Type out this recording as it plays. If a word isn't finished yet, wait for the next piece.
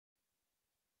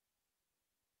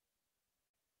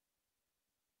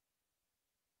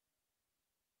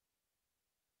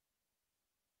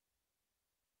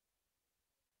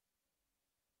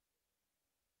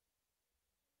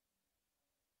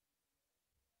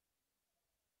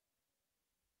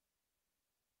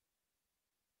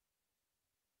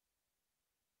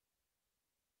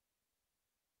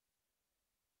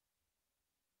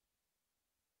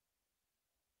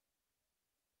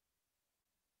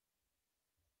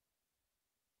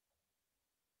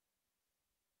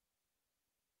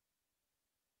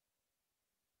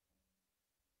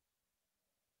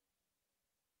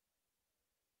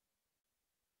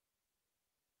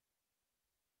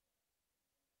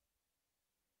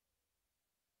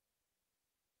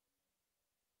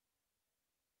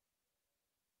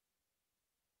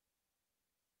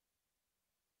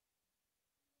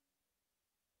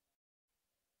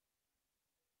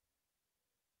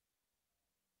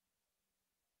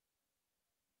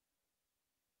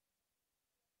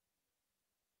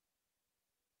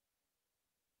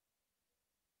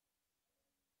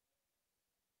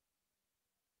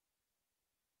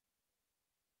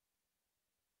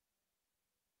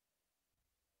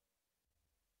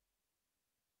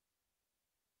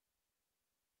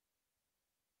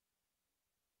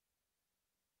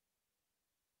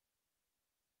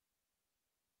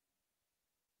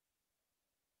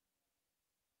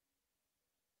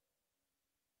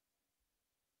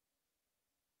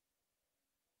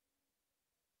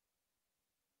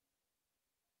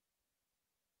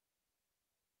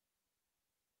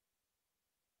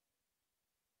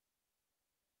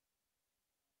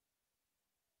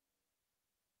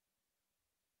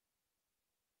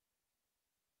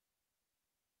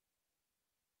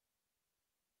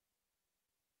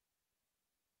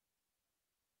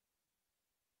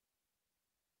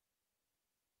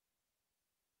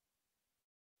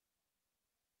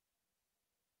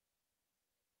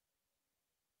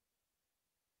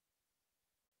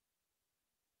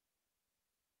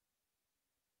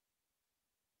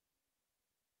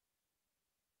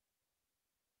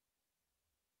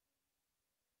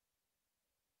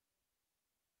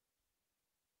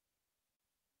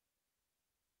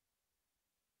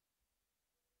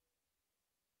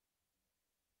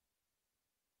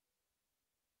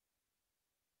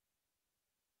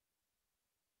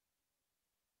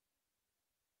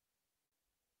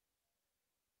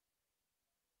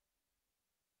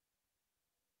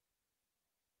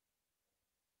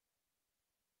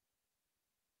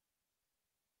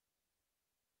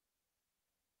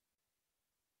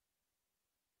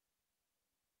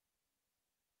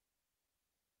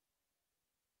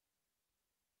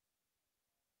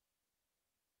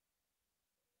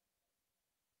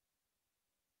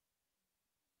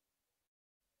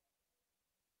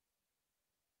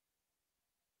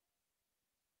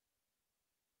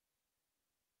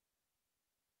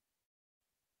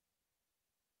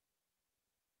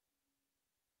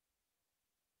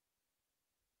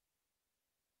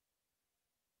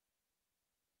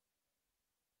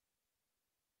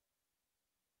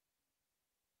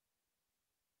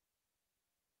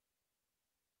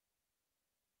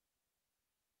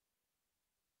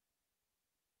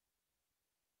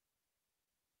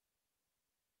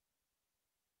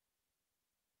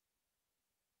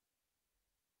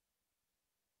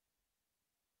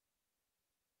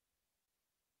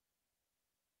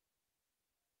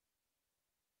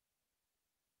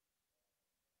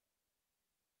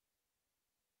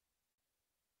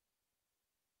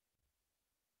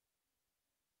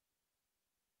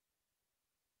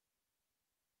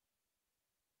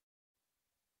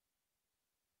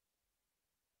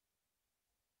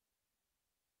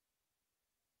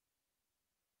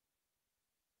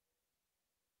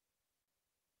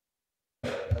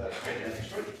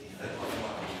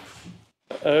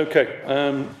Okay.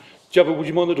 Jabba, would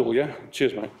you mind the door, yeah?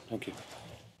 Cheers, mate. Thank you.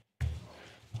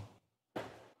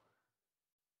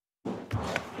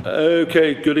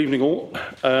 Okay, good evening all.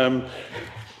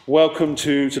 Welcome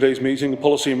to today's meeting, the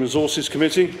Policy and Resources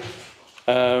Committee.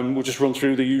 We'll just run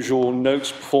through the usual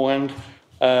notes beforehand.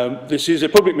 This is a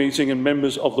public meeting and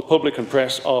members of the public and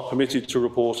press are permitted to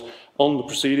report on the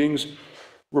proceedings.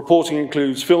 Reporting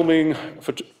includes filming,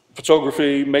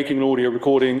 photography, making an audio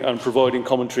recording and providing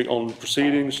commentary on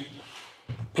proceedings.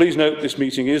 Please note this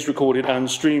meeting is recorded and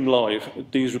streamed live.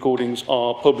 These recordings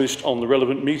are published on the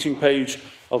relevant meeting page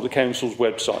of the Council's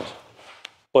website.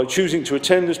 By choosing to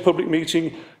attend this public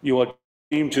meeting, you are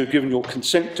deemed to have given your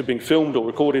consent to being filmed or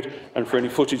recorded and for any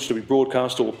footage to be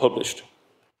broadcast or published.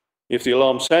 If the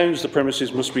alarm sounds, the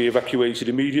premises must be evacuated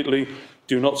immediately.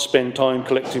 Do not spend time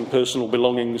collecting personal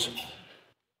belongings.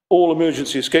 All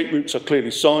emergency escape routes are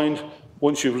clearly signed.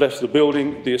 Once you've left the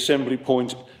building, the assembly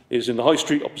point is in the High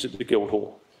Street opposite the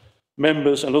Guildhall.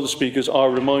 Members and other speakers are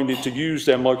reminded to use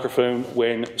their microphone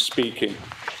when speaking.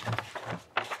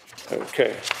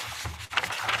 Okay.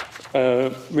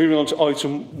 Moving on to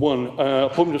item 1,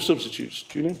 appointment of substitutes.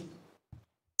 Julian?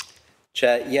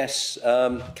 Chair, yes.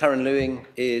 Karen Lewing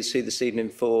is here this evening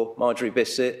for Marjorie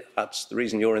Bissett. That's the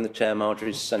reason you're in the chair,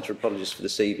 Marjorie. Sent her apologies for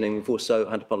this evening. We've also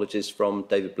had apologies from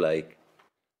David Blake.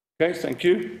 Okay, thank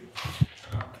you.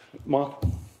 Mark?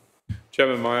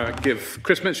 Chairman, may I give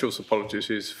Chris Mitchell's apologies?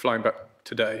 He's flying back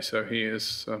today, so he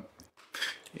is...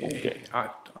 Okay. I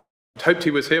hoped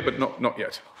he was here, but not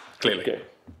yet, clearly. Okay.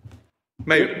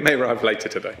 May arrive later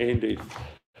today. Indeed.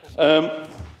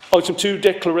 Item 2,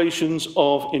 declarations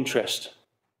of interest.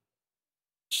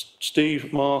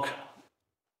 Steve, Mark?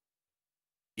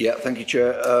 Yeah, thank you,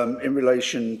 Chair. In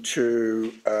relation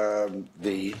to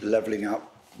the levelling up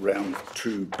round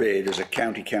 2 bid, as a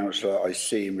county councillor, I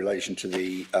see in relation to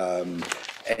the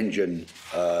engine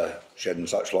shed and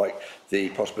such like, the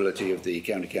possibility of the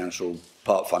county council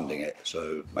part funding it.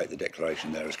 So make the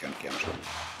declaration there as county councillor.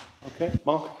 Okay,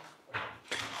 Mark?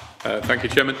 Thank you,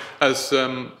 Chairman. As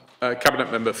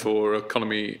Cabinet Member for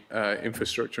Economy,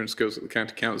 Infrastructure and Skills at the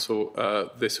County Council,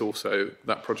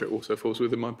 that project also falls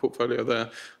within my portfolio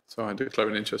there. So I declare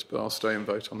an interest, but I'll stay and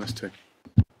vote on this too.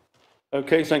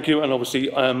 Okay, thank you. And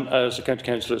obviously, as a county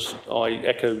councillor, I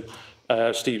echo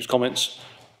Steve's comments.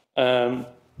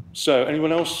 So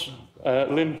anyone else?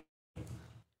 Lynn?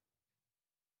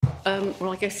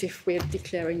 Well, I guess if we're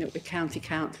declaring that we're county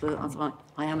councillor,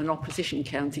 I am an opposition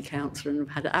county councillor and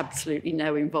have had absolutely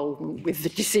no involvement with the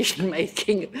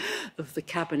decision-making of the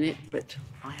Cabinet, but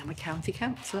I am a county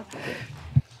councillor. Okay.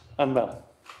 And Mel?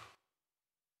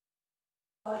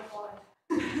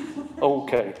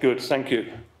 Okay, good, thank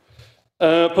you.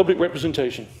 Public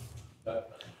representation.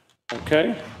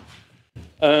 Okay.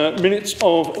 Minutes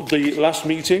of the last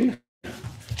meeting,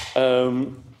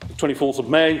 24th of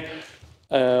May.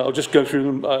 I'll just go through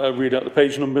them, read out the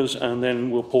page numbers, and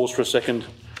then we'll pause for a second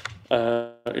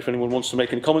if anyone wants to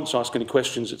make any comments, ask any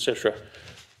questions, etc.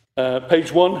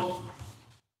 Page 1,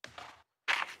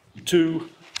 2,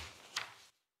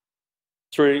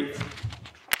 3,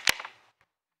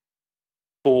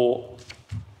 4,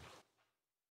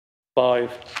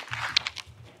 5,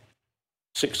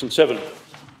 6 and 7.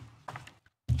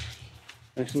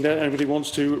 Anything that anybody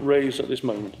wants to raise at this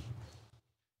moment?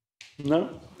 No?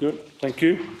 Good, thank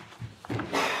you.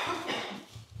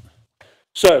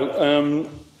 So,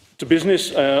 to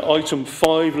business, item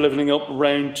 5, levelling up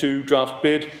round 2 draft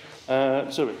bid.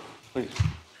 Sorry, please.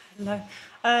 Hello.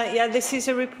 Yeah, this is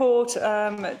a report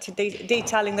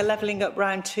detailing the levelling up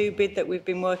round 2 bid that we've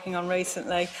been working on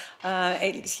recently.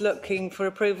 It's looking for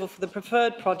approval for the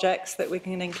preferred projects that we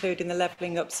can include in the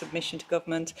levelling up submission to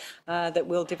government that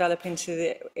will develop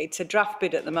into it's a draft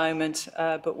bid at the moment,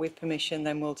 but with permission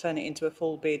then we'll turn it into a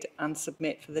full bid and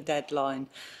submit for the deadline.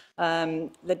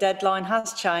 The deadline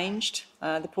has changed.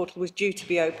 The portal was due to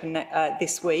be open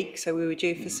this week, so we were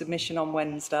due for submission on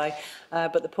Wednesday,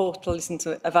 but the portal isn't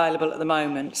available at the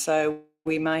moment, so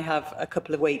we may have a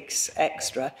couple of weeks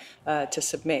extra to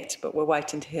submit, but we're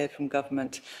waiting to hear from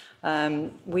government.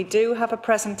 We do have a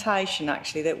presentation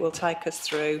actually that will take us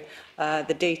through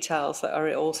the details that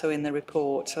are also in the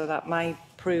report, so that may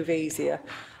prove easier.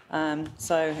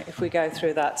 So if we go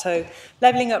through that. So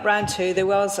levelling up round 2, there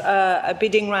was a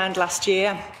bidding round last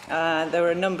year. There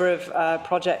were a number of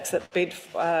projects that bid,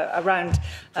 around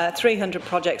 300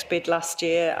 projects bid last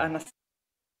year, and it's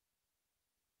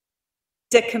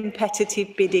a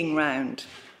competitive bidding round.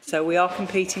 So we are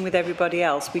competing with everybody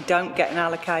else. We don't get an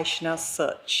allocation as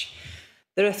such.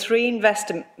 There are 3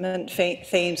 investment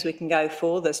themes we can go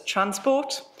for. There's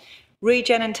transport,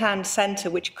 Regen and Town Centre,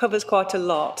 which covers quite a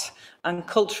lot, and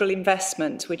cultural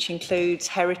investment, which includes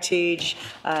heritage,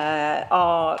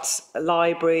 arts,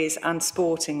 libraries and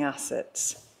sporting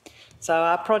assets. So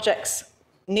our projects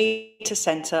need to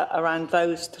centre around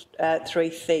those three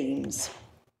themes.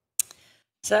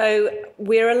 So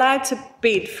we're allowed to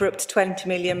bid for up to £20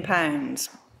 million.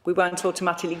 We won't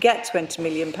automatically get £20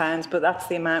 million, but that's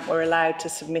the amount we're allowed to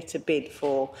submit a bid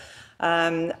for.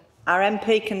 Our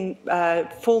MP can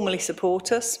formally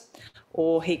support us,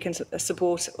 or he can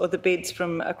support other bids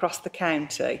from across the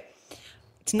county.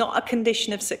 It's not a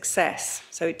condition of success,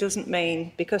 so it doesn't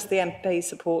mean because the MP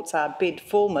supports our bid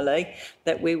formally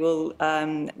that we will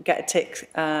get a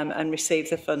tick and receive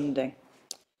the funding.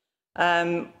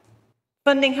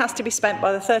 Funding has to be spent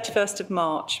by the 31st of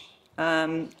March.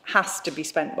 Has to be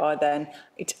spent by then.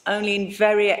 It's only in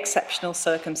very exceptional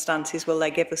circumstances will they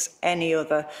give us any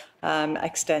other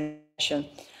extension.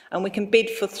 And we can bid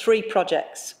for 3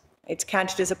 projects. It's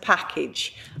counted as a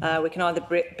package. We can either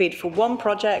bid for 1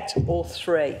 project or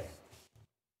 3.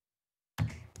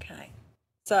 Okay.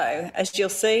 So, as you'll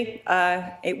see,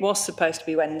 it was supposed to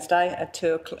be Wednesday at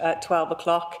 12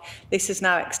 o'clock. This is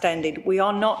now extended. We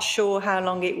are not sure how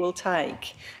long it will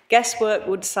take. Guesswork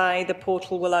would say the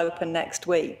portal will open next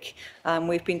week.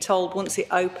 We've been told once it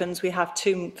opens, we have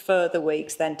 2 further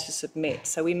weeks then to submit.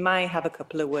 So we may have a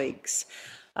couple of weeks.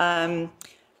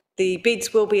 The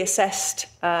bids will be assessed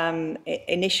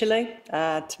initially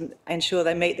to ensure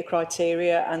they meet the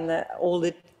criteria and that all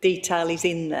the detail is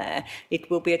in there. It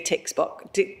will be a tick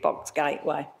box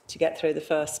gateway to get through the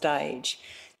first stage.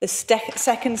 The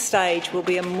second stage will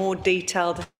be a more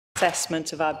detailed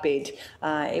assessment of our bid.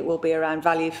 It will be around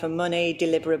value for money,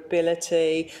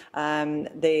 deliverability,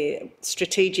 the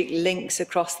strategic links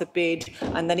across the bid,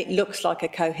 and then it looks like a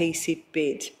cohesive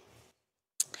bid.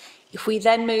 If we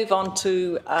then move on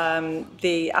to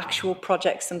the actual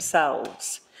projects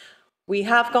themselves, we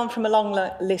have gone from a long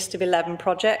list of 11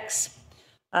 projects.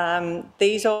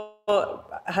 These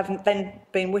have then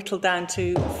been whittled down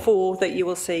to 4 that you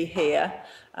will see here,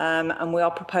 and we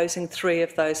are proposing 3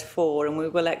 of those 4, and we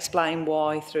will explain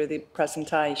why through the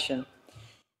presentation.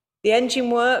 The Engine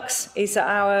Works is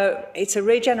it's a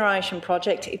regeneration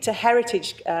project. It's a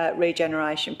heritage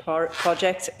regeneration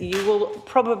project. You will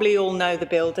probably all know the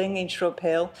building in Shrub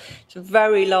Hill. It's a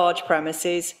very large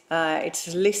premises. It's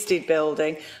a listed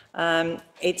building.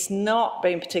 It's not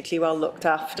been particularly well looked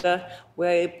after.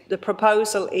 The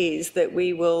proposal is that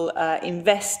we will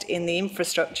invest in the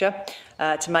infrastructure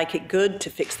to make it good,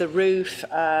 to fix the roof,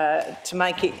 to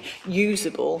make it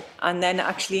usable, and then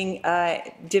actually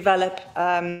develop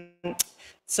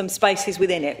some spaces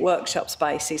within it, workshop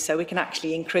spaces, so we can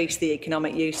actually increase the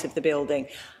economic use of the building.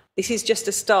 This is just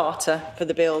a starter for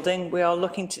the building. We are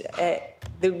looking to,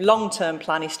 the long-term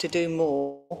plan is to do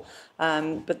more,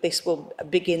 but this will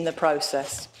begin the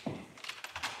process.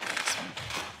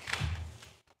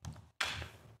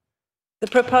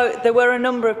 There were a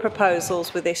number of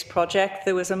proposals with this project.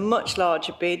 There was a much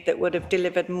larger bid that would have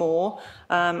delivered more,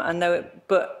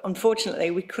 but unfortunately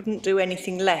we couldn't do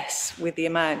anything less with the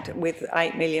amount, with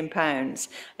 £8 million.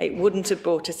 It wouldn't have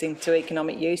brought us into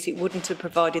economic use, it wouldn't have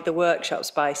provided the workshop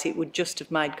space, it would just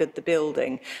have made good the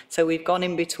building. So we've gone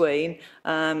in between,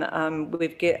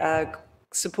 we've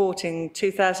supporting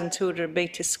 2,200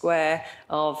 metres square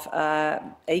of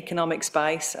economic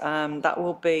space. That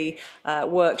will be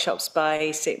workshop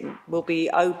space, it will be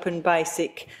open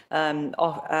basic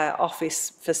office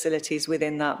facilities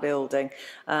within that building.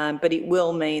 But it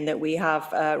will mean that we have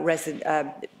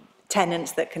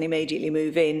tenants that can immediately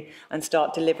move in and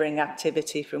start delivering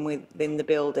activity from within the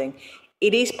building.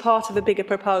 It is part of a bigger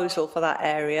proposal for that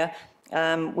area.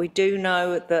 We do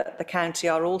know that the county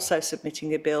are also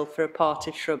submitting a bill for a part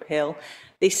of Shrub Hill.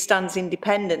 This stands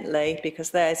independently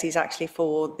because theirs is actually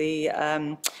for the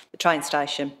train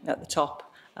station at the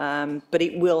top, but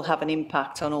it will have an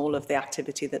impact on all of the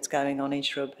activity that's going on in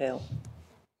Shrub Hill.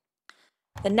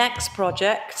 The next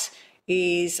project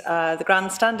is the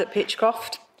grandstand at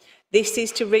Pitchcroft. This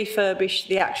is to refurbish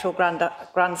the actual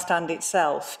grandstand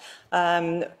itself.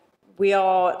 We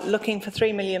are looking for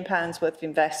 £3 million worth of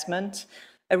investment.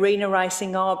 Arena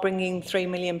Racing are bringing £3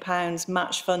 million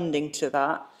match funding to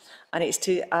that, and it's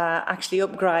to actually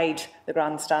upgrade the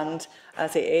grandstand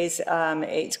as it is.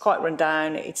 It's quite run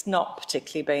down, it's not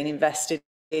particularly being invested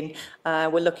in.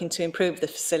 We're looking to improve the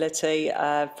facility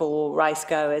for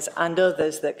racegoers and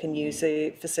others that can use the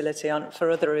facility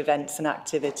for other events and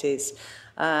activities.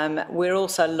 We're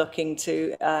also looking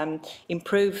to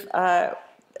improve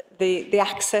the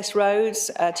access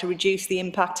roads to reduce the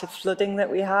impact of flooding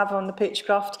that we have on the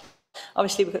Pitchcroft.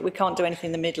 Obviously, we can't do anything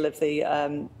in the middle of the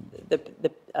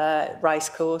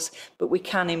racecourse, but we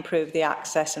can improve the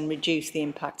access and reduce the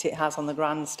impact it has on the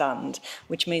grandstand,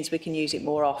 which means we can use it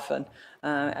more often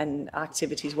and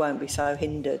activities won't be so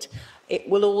hindered. It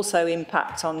will also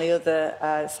impact on the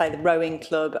other, say the rowing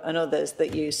club and others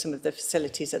that use some of the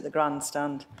facilities at the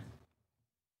grandstand.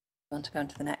 I want to go on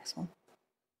to the next one.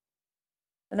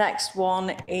 The next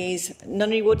one is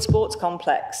Nunnery Wood Sports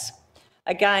Complex.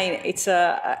 Again, it's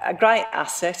a great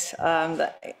asset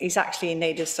that is actually in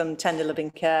need of some tender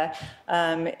loving care.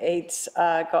 It's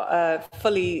got a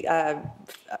fully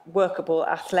workable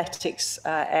athletics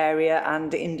area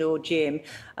and indoor gym.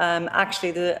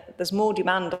 Actually, there's more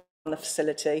demand on the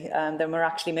facility than we're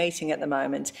actually meeting at the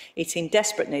moment. It's in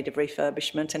desperate need of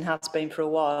refurbishment and has been for a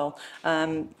while.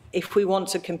 If we want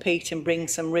to compete and bring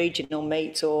some regional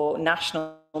meet or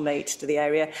national meet to the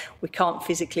area, we can't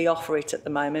physically offer it at the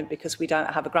moment because we don't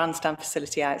have a grandstand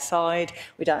facility outside,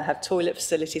 we don't have toilet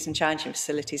facilities and changing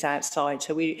facilities outside.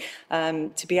 So we,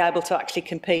 to be able to actually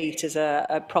compete as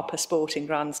a proper sporting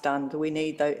grandstand, we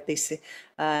need this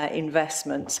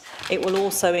investment. It will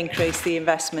also increase the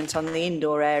investment on the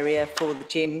indoor area for the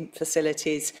gym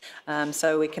facilities,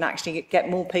 so we can actually get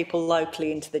more people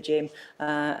locally into the gym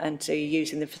and to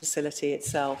using the facility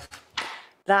itself.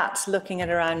 That's looking at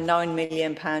around £9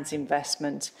 million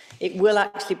investment. It will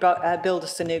actually build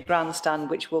us a new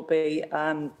grandstand, which will be,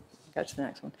 go to the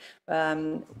next one,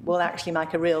 will actually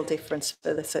make a real difference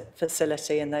for the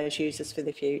facility and those users for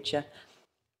the future.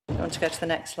 I want to go to the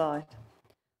next slide.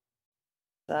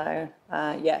 So,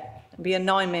 yeah, it'll be a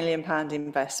 £9 million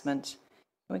investment.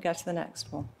 Can we go to the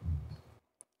next one?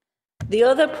 The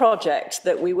other project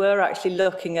that we were actually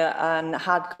looking at and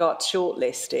had got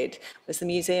shortlisted was the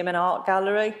Museum and Art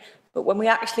Gallery. But when we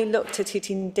actually looked at it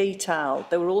in detail,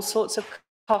 there were all sorts of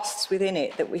costs within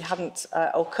it that we hadn't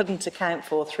or couldn't account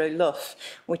for through LUF,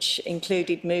 which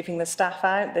included moving the staff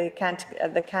out,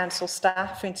 the council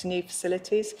staff into new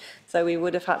facilities. So we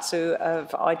would have had to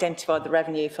have identified the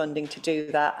revenue funding to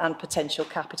do that and potential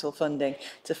capital funding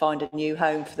to find a new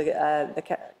home for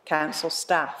the council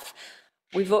staff.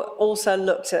 We've also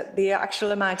looked at the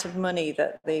actual amount of money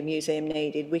that the museum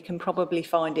needed. We can probably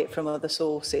find it from other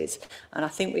sources, and I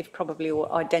think we've probably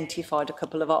identified a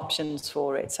couple of options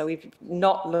for it. So we're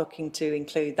not looking to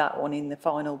include that one in the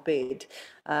final bid,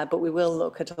 but we will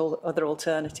look at all other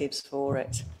alternatives for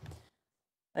it.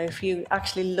 If you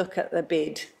actually look at the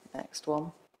bid, next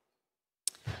one,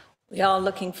 we are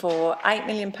looking for £8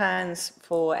 million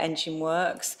for engine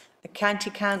works. The County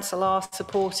Council are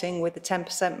supporting with a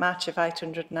 10% match of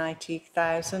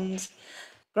 £880,000.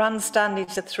 Grandstand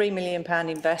is a £3 million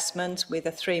investment with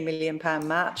a £3 million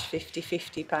match,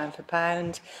 50-50 pound for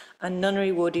pound, and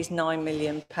Nunnery Wood is £9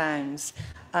 million.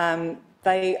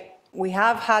 We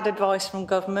have had advice from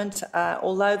government,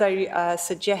 although they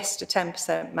suggest a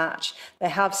 10% match, they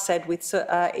have said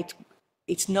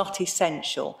it's not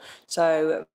essential.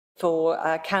 So for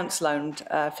council-owned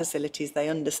facilities, they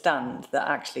understand that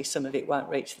actually some of it won't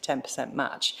reach the 10%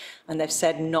 match, and they've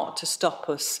said not to stop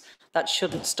us. That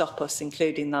shouldn't stop us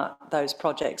including those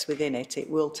projects within it.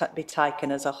 It will be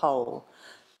taken as a whole.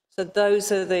 So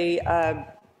those are the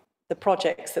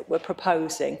projects that we're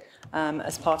proposing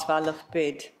as part of our LUF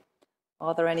bid.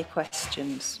 Are there any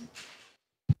questions?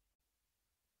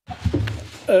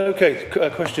 Okay,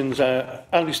 questions.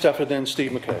 Andy Stafford, then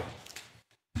Steve McKay.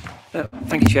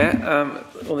 Thank you, Chair.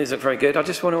 All these look very good. I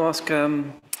just want to ask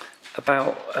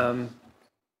about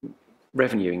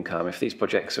revenue income. If these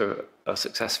projects are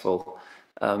successful,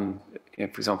 you know,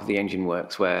 for example, the engine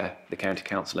works where the county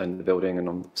council owned the building, and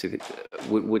obviously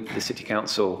would the city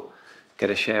council get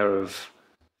a share of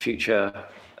future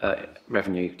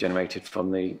revenue generated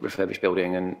from the refurbished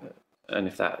building, and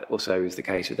if that also is the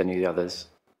case with any of the others?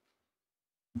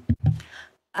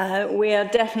 We are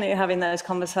definitely having those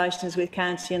conversations with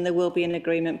County, and there will be an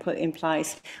agreement put in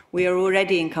place. We are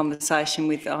already in conversation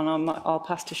with, and I'll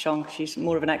pass to Sean, she's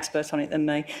more of an expert on it than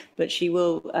me, but she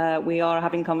will, we are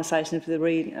having conversations with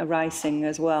the racing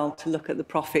as well to look at the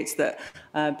profits that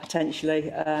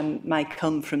potentially may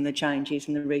come from the changes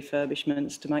and the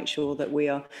refurbishments to make sure that we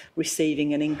are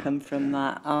receiving an income from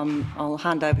that. I'll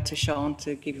hand over to Sean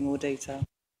to give you more detail.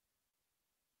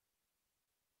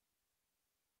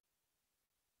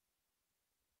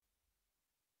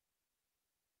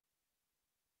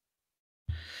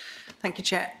 Thank you,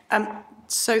 Chair.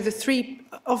 So the three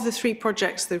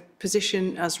projects, the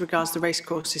position as regards the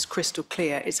racecourse is crystal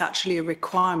clear. It's actually a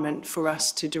requirement for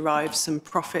us to derive some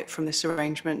profit from this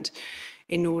arrangement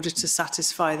in order to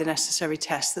satisfy the necessary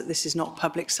test that this is not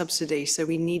public subsidy. So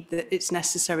we need that it's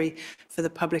necessary for the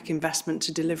public investment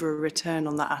to deliver a return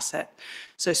on that asset.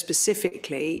 So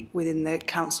specifically within the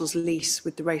council's lease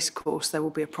with the racecourse, there will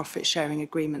be a profit sharing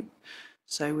agreement.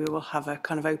 So we will have a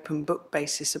kind of open book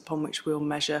basis upon which we'll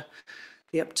measure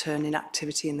the upturn in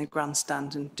activity in the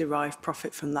grandstand and derive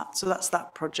profit from that. So that's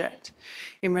that project.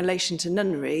 In relation to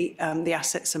Nunnery, the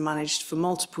assets are managed for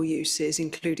multiple uses,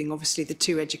 including obviously the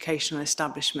 2 educational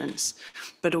establishments,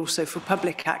 but also for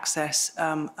public access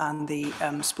and the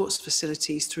sports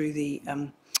facilities through the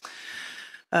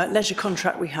leisure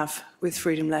contract we have with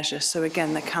Freedom Leisure. So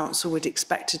again, the council would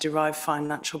expect to derive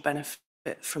financial benefit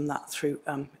from that through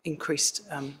increased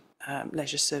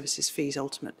leisure services fees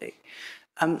ultimately.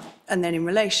 And then in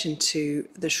relation to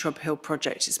the Shrub Hill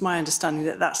project, it's my understanding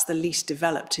that that's the least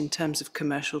developed in terms of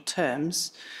commercial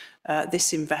terms.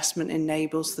 This investment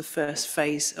enables the first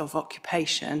phase of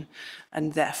occupation,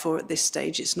 and therefore at this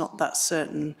stage it's not that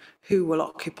certain who will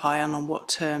occupy and on what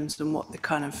terms and what the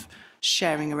kind of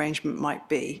sharing arrangement might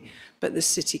be. But the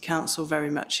City Council very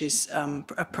much is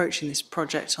approaching this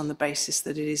project on the basis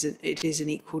that it is an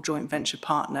equal joint venture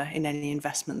partner in any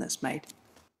investment that's made.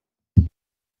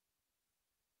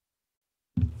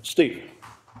 Steve.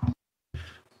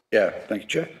 Yeah, thank you,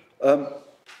 Chair.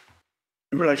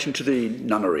 In relation to the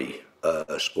nunnery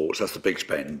sports, that's the big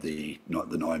spend, the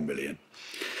 9 million.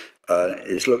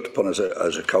 It's looked upon as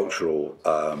a cultural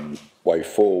way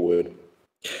forward.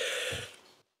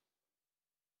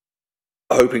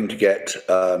 Hoping to get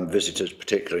visitors,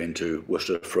 particularly into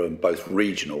Worcester, from both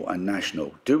regional and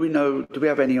national. Do we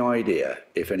have any idea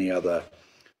if any other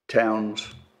towns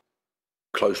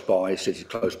close by, cities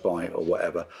close by or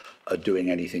whatever, are doing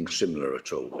anything similar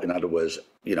at all? In other words,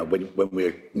 you know, when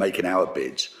we're making our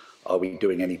bids, are we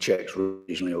doing any checks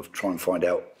regionally or try and find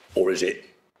out, or is it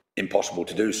impossible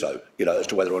to do so, you know, as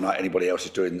to whether or not anybody else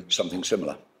is doing something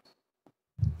similar?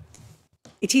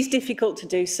 It is difficult to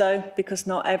do so because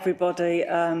not everybody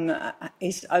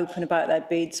is open about their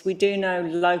bids. We do know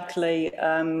locally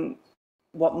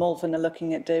what Malvern are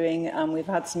looking at doing, and we've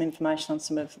had some information on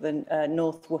some of the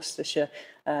North Worcestershire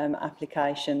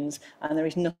applications, and there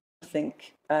is nothing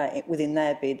within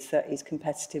their bids that is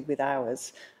competitive with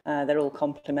ours. They're all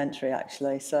complementary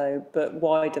actually, so, but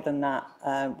wider than that,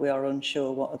 we are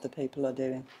unsure what other people are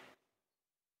doing.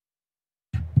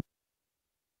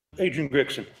 Adrian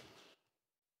Gregson.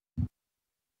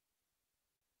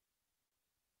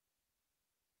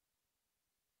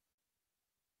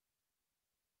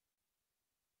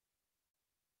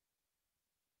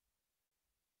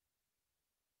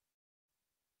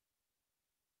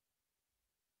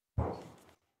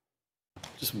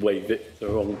 Just wave it the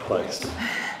wrong place.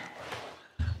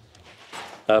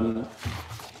 I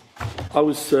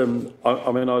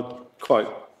quite.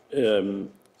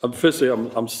 Firstly,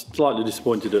 I'm slightly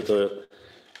disappointed at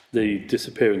the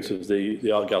disappearance of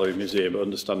the Art Gallery Museum. I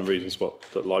understand the reasons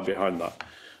that lie behind that.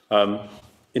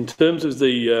 In terms of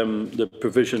the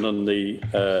provision on the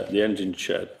engine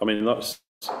shed, I mean that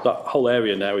whole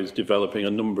area now is developing a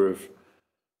number of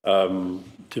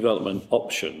development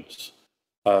options.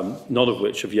 None of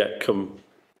which have yet come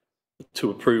to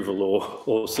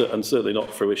approval and certainly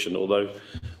not fruition, although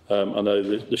I know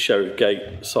the Sheriff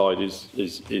Gate side is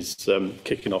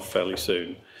kicking off fairly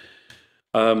soon.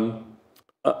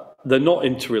 They're not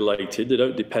interrelated, they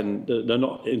don't depend, they're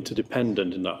not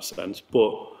interdependent in that sense,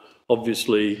 but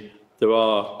obviously there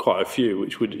are quite a few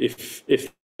which would, if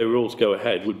they were all to go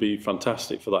ahead, would be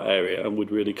fantastic for that area and would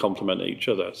really complement each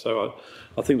other. So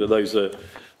I think that those are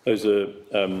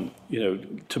you know,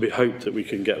 to be hoped that we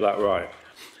can get that right.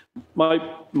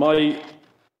 My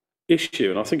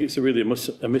issue, and I think it's really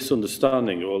a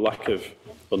misunderstanding or a lack of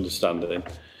understanding,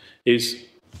 is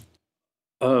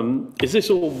this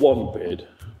all one bid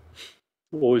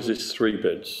or is this 3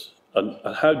 bids? And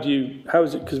how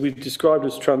is it, because we've described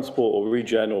as transport or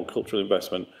regen or cultural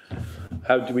investment,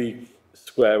 how do we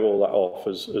square all that off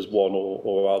as one,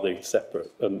 or are they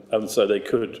separate? And so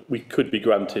we could be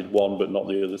granted one but not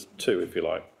the other 2, if you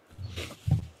like.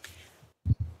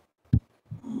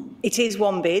 It is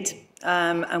one bid,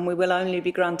 and we will only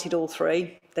be granted all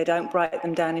 3. They don't break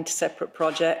them down into separate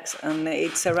projects, and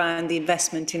it's around the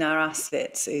investment in our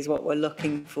assets is what we're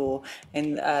looking for.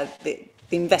 And the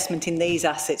investment in these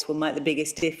assets will make the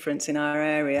biggest difference in our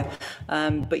area.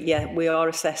 But yeah, we are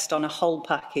assessed on a whole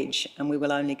package, and we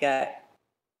will only get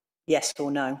yes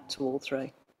or no to all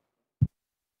 3.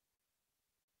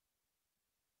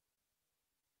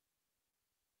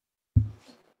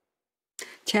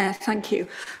 Chair, thank you.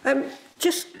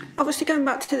 Just obviously going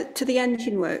back to the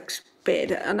engine works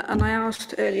bid, and I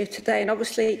asked earlier today, and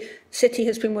obviously City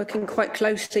has been working quite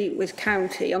closely with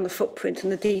County on the footprint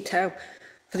and the detail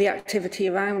for the activity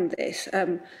around this.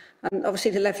 And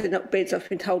obviously the levelling up bids, I've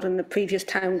been told, in the previous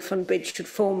town fund bid should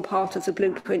form part of the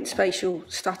blueprint spatial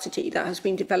strategy that has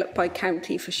been developed by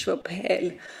County for Shrub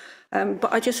Hill.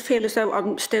 But I just feel as though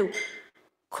I'm still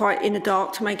quite in the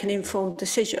dark to make an informed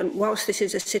decision. Whilst this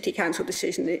is a City Council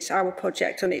decision, it's our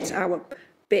project and it's our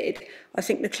bid, I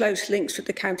think the close links with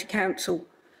the County Council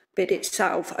bid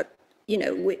itself, you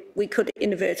know, we could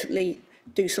inadvertently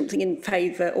do something in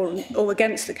favour or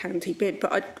against the county bid,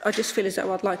 but I just feel as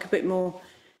though I'd like a bit more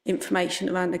information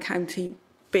around the county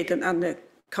bid and the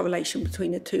correlation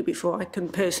between the two before I can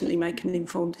personally make an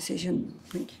informed decision.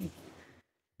 Thank you.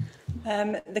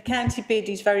 The county bid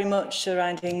is very much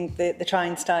surrounding the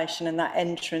train station and that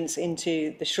entrance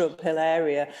into the Shrub Hill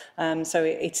area. So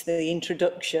it's the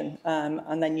introduction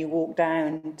and then you walk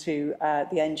down to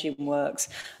the engine works.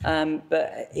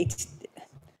 But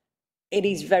it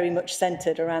is very much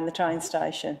centred around the train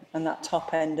station and that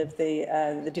top end of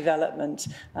the development,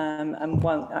 and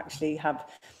won't actually have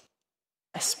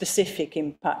a specific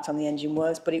impact on the engine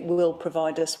works, but it will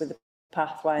provide us with a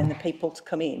pathway and the people to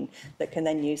come in that can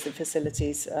then use the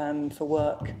facilities for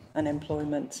work and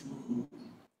employment.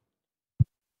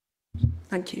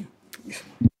 Thank you.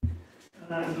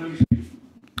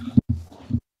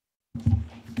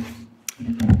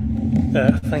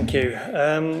 Thank you.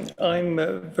 I'm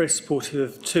very supportive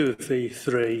of two of the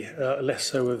three, less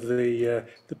so of the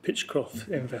Pitchcroft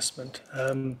investment.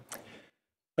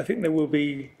 I think there will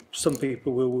be some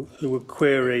people who will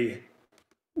query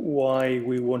why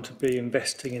we want to be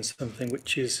investing in something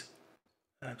which is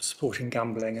supporting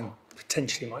gambling and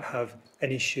potentially might have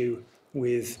an issue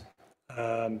with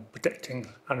protecting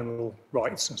animal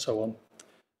rights and so on.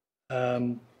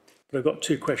 But I've got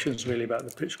two questions really about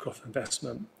the Pitchcroft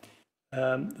investment.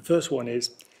 The first one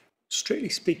is, strictly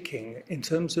speaking, in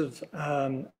terms of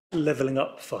levelling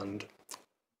up fund,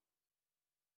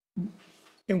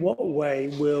 in what way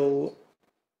will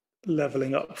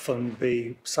levelling up fund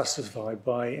be satisfied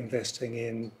by investing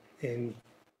in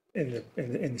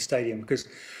the stadium? Because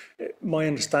my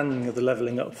understanding of the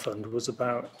levelling up fund was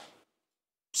about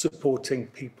supporting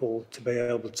people to be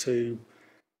able to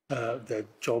their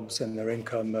jobs and their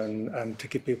income and to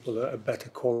give people a better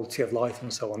quality of life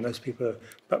and so on. Those people are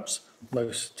perhaps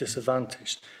most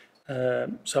disadvantaged.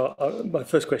 So my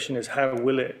first question is, how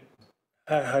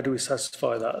do we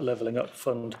satisfy that levelling up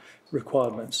fund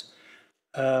requirements?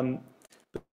 The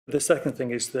second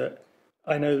thing is that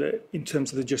I know that in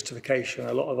terms of the justification,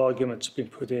 a lot of arguments have been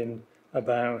put in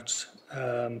about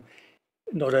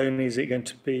not only is it going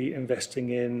to be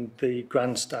investing in the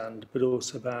grandstand, but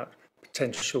also about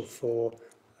potential for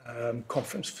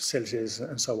conference facilities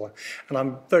and so on. And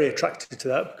I'm very attracted to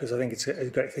that because I think it's a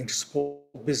great thing to support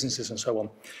businesses and so on.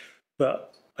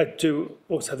 But I do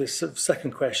also have this sort of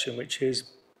second question, which is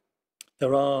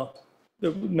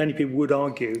many people would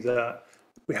argue that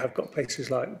we have got places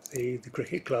like the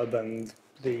cricket club and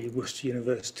the Worcester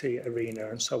University arena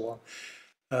and so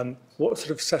on. What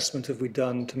sort of assessment have we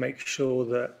done to make sure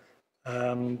that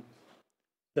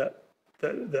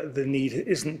that the need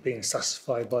isn't being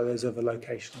satisfied by those other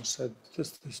locations? So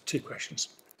there's two questions.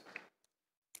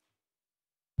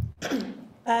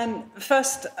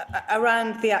 First,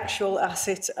 around the actual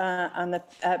asset and the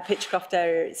Pitchcroft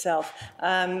area itself,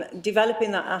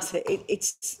 developing that asset,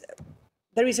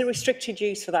 there is a restricted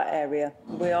use for that area.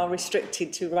 We are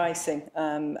restricted to racing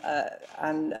and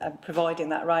providing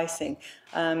that racing.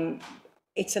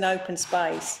 It's an open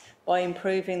space. By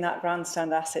improving that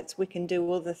grandstand assets, we can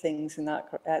do other things in that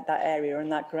area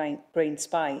and that green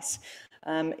space.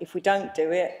 If we don't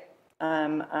do it,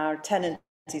 our tenant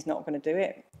is not going to do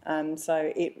it.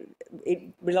 So it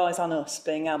relies on us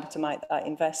being able to make that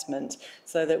investment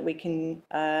so that we can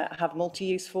have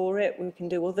multi-use for it. We can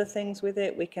do other things with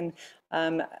it. We can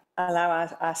allow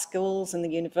our schools and the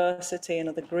university and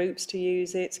other groups to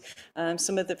use it.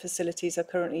 Some of the facilities are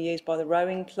currently used by the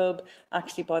rowing club.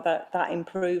 Actually, by that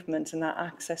improvement and that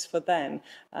access for them,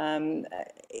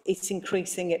 it's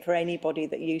increasing it for anybody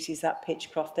that uses that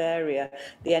Pitchcroft area.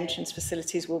 The entrance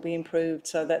facilities will be improved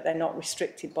so that they're not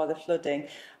restricted by the flooding.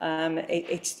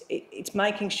 It's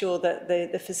making sure that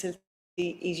the facility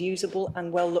is usable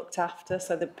and well looked after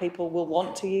so that people will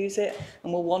want to use it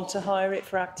and will want to hire it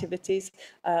for activities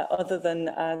other than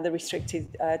the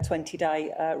restricted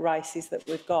 20-day races that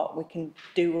we've got. We can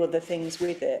do other things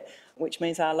with it, which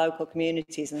means our local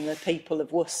communities and the people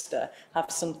of Worcester have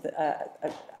something,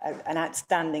 an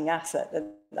outstanding asset that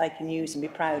they can use and be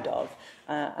proud of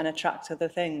and attract other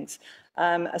things.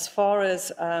 As far as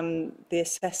the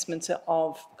assessment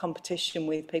of competition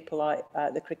with people like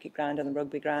the cricket ground and the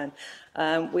rugby ground,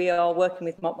 we are working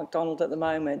with Mark MacDonald at the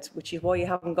moment, which is why you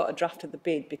haven't got a draft of the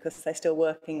bid, because they're still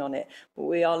working on it. But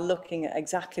we are looking at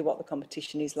exactly what the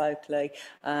competition is locally,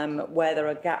 where there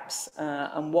are gaps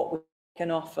and what we can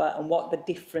offer and what the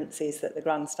difference is that the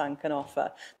grandstand can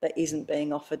offer that isn't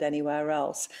being offered anywhere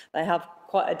else. They have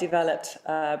quite a developed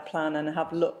plan and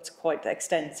have looked quite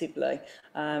extensively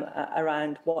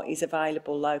around what is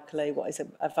available locally, what is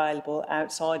available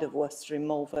outside of Worcester in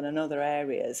Malvern and other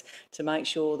areas, to make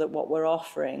sure that what we're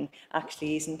offering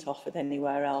actually isn't offered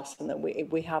anywhere else, and that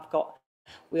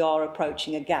we are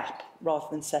approaching a gap rather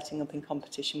than setting up in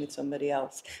competition with somebody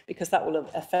else, because that will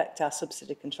affect our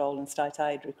subsidy control and state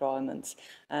aid requirements.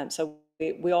 So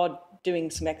we are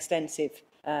doing some extensive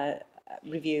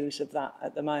reviews of that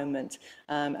at the moment,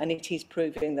 and it is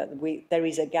proving that there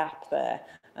is a gap there,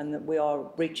 and that we are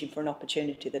reaching for an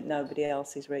opportunity that nobody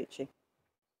else is reaching.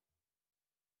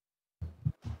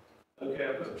 Okay,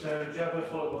 I've got Jabba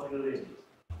followed by Lily.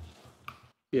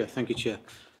 Yeah, thank you, Chair.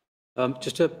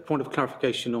 Just a point of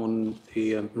clarification on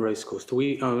the racecourse. Do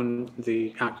we own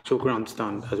the actual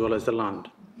grandstand as well as the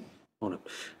land on it?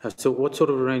 So what sort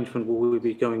of arrangement will we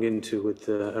be going into with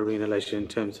the Arena Leisure in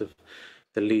terms of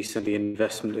the lease and the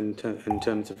investment in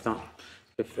terms of that?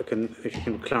 If you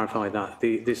can clarify that.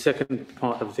 The second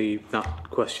part of that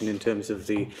question in terms of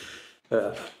the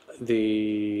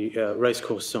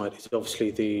racecourse side is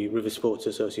obviously the River Sports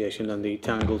Association and the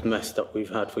tangled mess that we've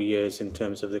had for years in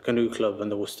terms of the Canoe Club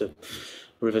and the Worcester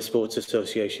River Sports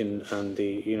Association, and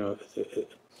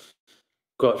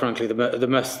quite frankly the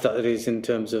mess that it is in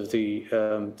terms of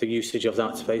the usage of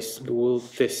that space. Will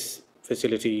this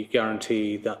facility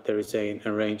guarantee that there is an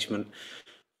arrangement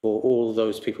for all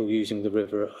those people using the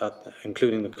river,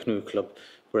 including the Canoe Club,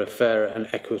 for a fair and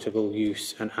equitable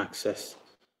use and access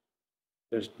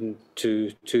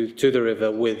to the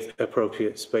river with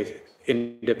appropriate space,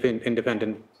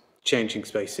 independent changing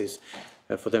spaces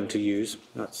for them to use?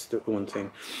 That's the one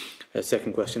thing.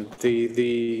 Second question. So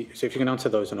if you can answer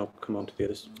those, and I'll come on to the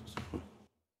others.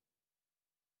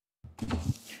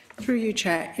 Through you,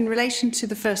 Chair. In relation to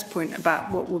the first point about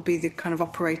what will be the kind of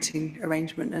operating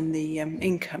arrangement and the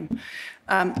income,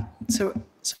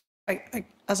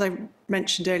 as I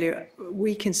mentioned earlier,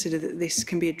 we consider that this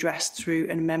can be addressed through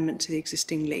an amendment to the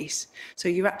existing lease. So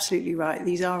you're absolutely right.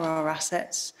 These are our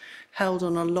assets held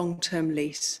on a long-term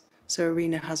lease. So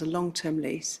Arena has a long-term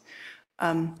lease.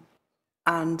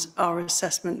 And our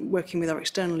assessment, working with our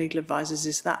external legal advisors,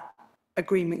 is that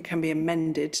agreement can be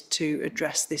amended to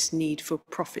address this need for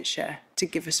profit share, to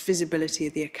give us visibility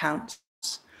of the accounts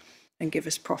and give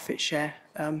us profit share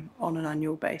on an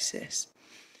annual basis.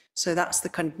 So that's the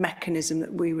kind of mechanism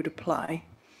that we would apply.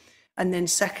 And then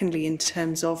secondly, in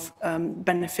terms of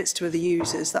benefits to other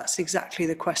users, that's exactly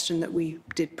the question that we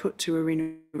did put to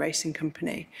Arena Racing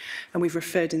Company. And we've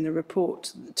referred in the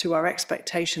report to our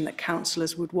expectation that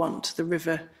councillors would want the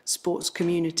river sports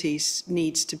community's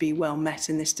needs to be well met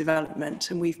in this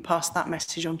development. And we've passed that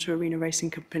message on to Arena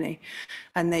Racing Company.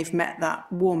 And they've met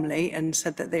that warmly and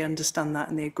said that they understand that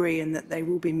and they agree, and that they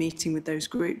will be meeting with those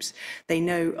groups. They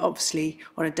know, obviously,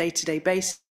 on a day-to-day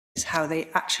basis, is how they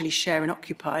actually share and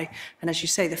occupy. And as you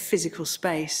say, the physical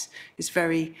space is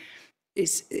very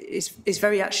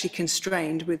actually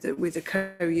constrained with the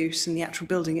co-use and the actual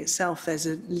building itself. There's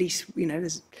a lease,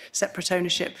 there's separate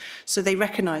ownership. So they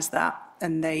recognise that,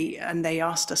 and they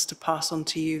asked us to pass on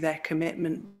to you their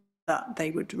commitment that they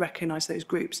would recognise those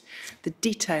groups. The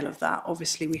detail of that,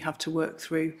 obviously, we have to work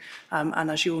through,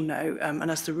 and as you'll know, and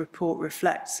as the report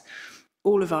reflects,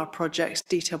 all of our projects,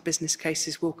 detailed business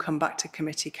cases, will come back to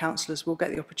committee. Councillors will get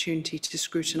the opportunity to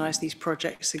scrutinise these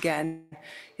projects again.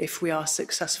 If we are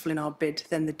successful in our bid,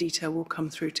 then the detail will come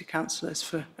through to councillors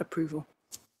for approval.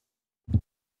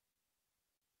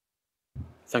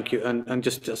 Thank you. And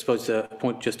just, I suppose, a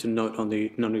point just to note on the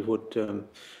Nunnywood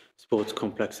Sports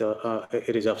Complex,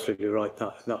 it is absolutely right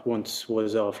that once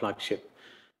was our flagship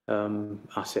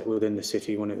asset within the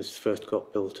city when it was first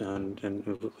got built and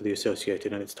with the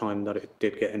associated, and it's time that it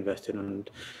did get invested, and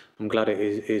I'm glad it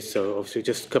is so. Obviously,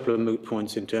 just a couple of moot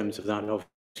points in terms of that.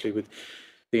 Obviously, with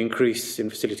the increase in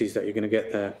facilities that you're going to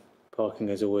get there, parking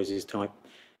as always is tight.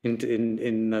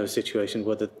 In those situations,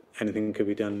 whether anything could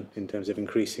be done in terms of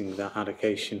increasing that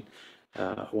allocation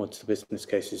once the business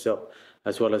case is up,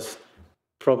 as well as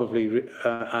probably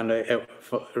and a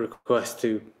request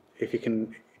to, if you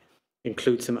can,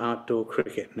 include some outdoor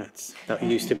cricket nets that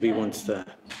used to be once there.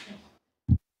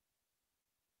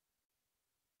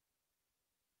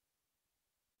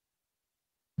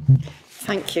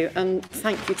 Thank you, and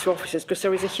thank you to officers, because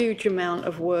there is a huge amount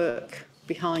of work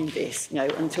behind this, you know,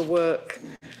 and to work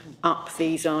up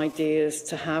these ideas,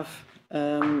 to have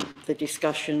the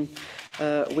discussion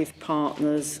with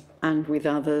partners and with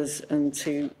others, and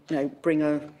to, you know, bring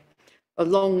a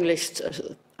long list,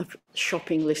 a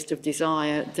shopping list of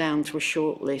desire down to a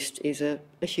short list is a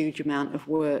huge amount of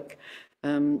work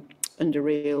and a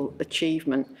real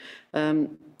achievement.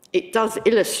 It does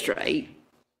illustrate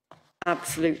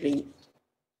absolutely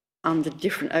under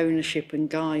different ownership and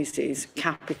guises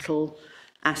capital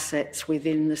assets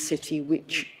within the city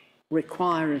which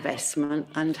require investment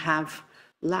and have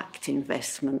lacked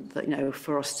investment, that, you know,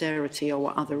 for austerity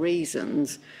or other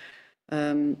reasons,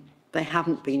 they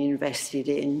haven't been invested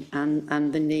in,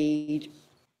 and the need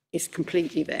is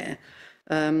completely there.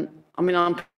 I mean,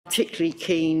 I'm particularly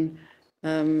keen,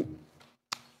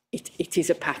 it is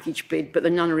a package bid, but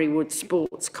the Nunnery Wood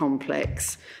Sports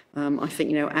Complex, I think,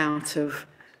 you know, out of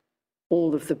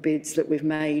all of the bids that we've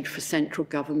made for central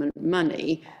government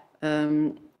money,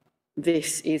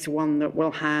 this is one that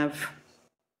will have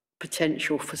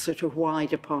potential for sort of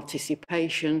wider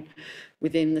participation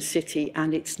within the city,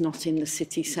 and it's not in the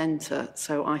city centre.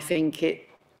 So I think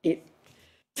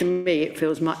to me, it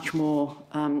feels much more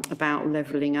about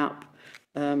levelling up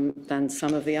than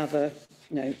some of the other,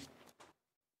 you know,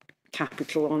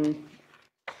 capital on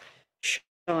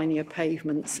shinier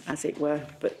pavements, as it were.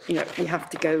 But, you know, we have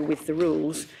to go with the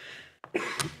rules.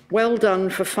 Well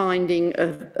done for finding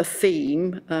a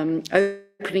theme,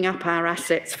 opening up our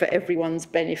assets for everyone's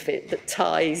benefit that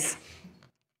ties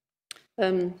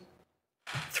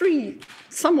three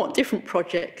somewhat different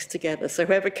projects together. So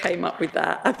whoever came up with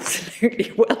that,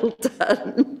 absolutely well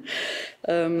done.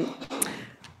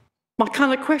 My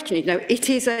kind of question is, you know, it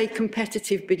is a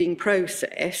competitive bidding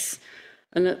process,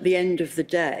 and at the end of the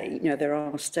day, you know, there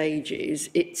are stages.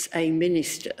 It's a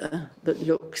minister that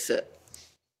looks at,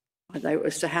 I don't know,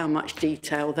 as to how much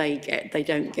detail they get. They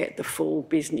don't get the full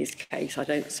business case, I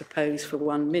don't suppose, for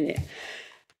 1 minute.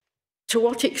 To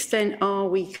what extent are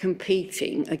we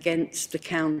competing against the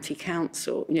county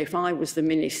council? You know, if I was the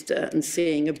minister and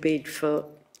seeing a bid for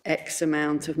X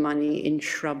amount of money in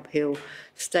Shrub Hill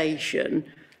Station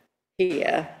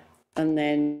here, and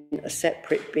then a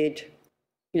separate bid,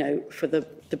 you know, for the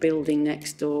building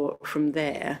next door from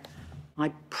there,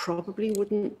 I probably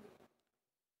wouldn't.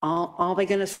 Are they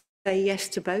going to say yes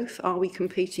to both? Are we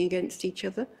competing against each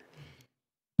other?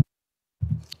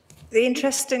 The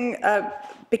interesting,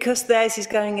 because theirs is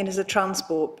going in as a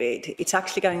transport bid, it's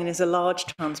actually going in as a large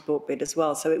transport bid as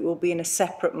well. So it will be in a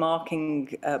separate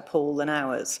marking pool than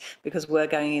ours, because we're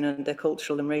going in under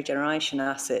cultural and regeneration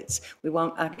assets. We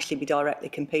won't actually be directly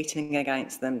competing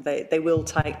against them. They will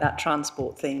take that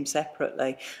transport theme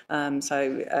separately.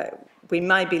 So we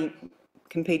may be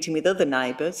competing with other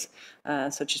neighbours,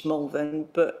 such as Malvern,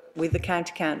 but with the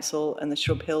County Council and the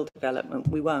Shrub Hill development,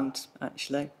 we won't,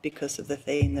 actually, because of the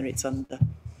theme that it's under.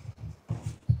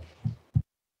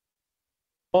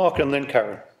 Mark and then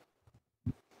Karen.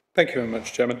 Thank you very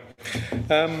much, Chairman.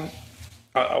 I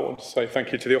want to say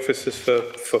thank you to the officers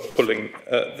for pulling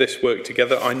this work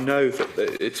together. I know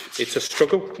that it's a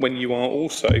struggle when you are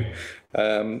also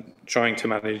trying to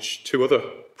manage two other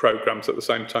programmes at the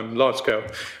same time, large scale.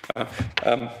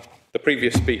 The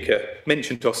previous speaker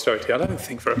mentioned austerity. I don't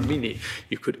think for a minute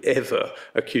you could ever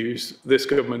accuse this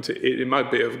government, it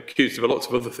might be accused of lots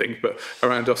of other things, but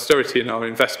around austerity and our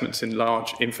investments in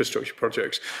large infrastructure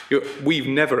projects. We've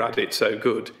never had it so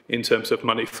good in terms of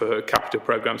money for capital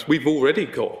programmes. We've already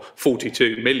got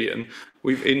 42 million.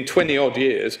 In 20 odd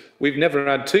years, we've never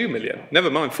had 2 million,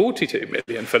 never mind 42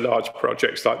 million for large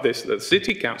projects like this that the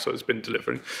City Council has been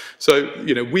delivering. So,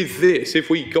 you know, with this,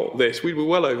 if we got this, we were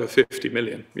well over 50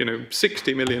 million. You know,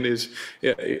 60 million is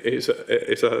you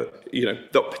know,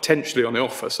 potentially on the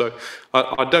offer. So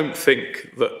I don't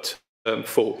think that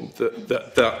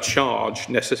that charge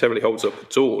necessarily holds up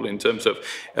at all in terms of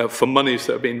for monies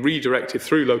that have been redirected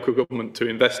through local government to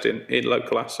invest in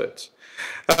local assets.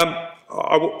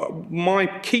 My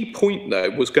key point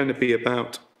there was going to be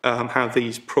about how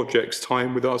these projects tie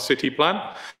in with our city plan.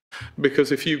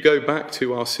 Because if you go back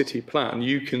to our city plan,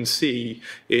 you can see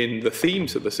in the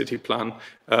themes of the city plan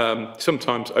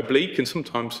sometimes oblique and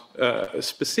sometimes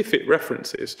specific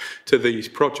references to these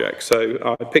projects. So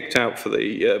I picked out for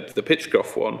the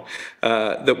Pitchcroft one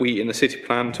that we in the city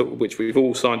plan, which we've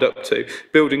all signed up to,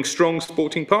 building strong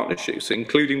sporting partnerships,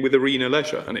 including with Arena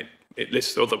Leisure, and it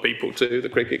lists other people too, the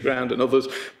cricket ground and others,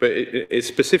 but it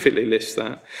specifically lists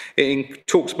that. It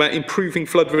talks about improving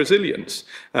flood resilience,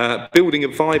 building a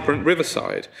vibrant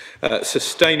riverside,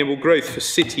 sustainable growth for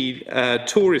city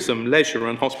tourism, leisure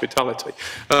and hospitality.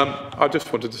 I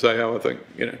just wanted to say how I think,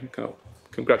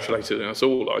 congratulated us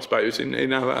all, I suppose,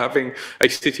 in having a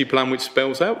city plan which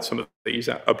spells out some of these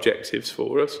objectives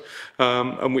for us,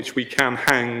 and which we can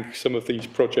hang some of these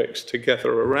projects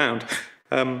together around.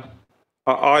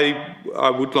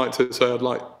 I would like to say I'd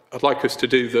like us to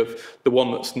do the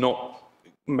one that's not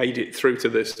made it through to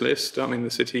this list. I mean,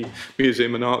 the City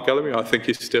Museum and Art Gallery, I think,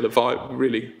 is still a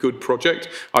really good project.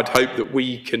 I'd hope that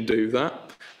we can do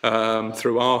that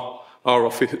through our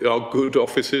good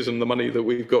offices and the money that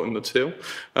we've got in the till,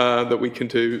 that we can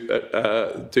do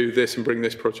this and bring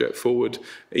this project forward,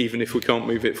 even if we can't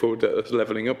move it forward at a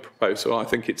levelling up proposal. I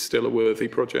think it's still a worthy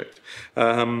project.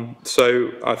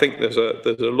 So I think there's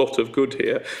a lot of good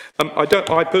here.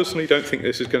 I personally don't think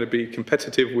this is going to be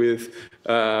competitive with,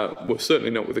 well,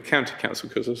 certainly not with the county council,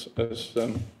 because as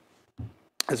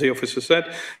the officer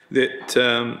said,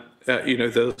 that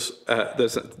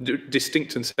there's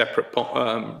distinct and separate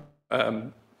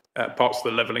parts of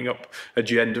the levelling up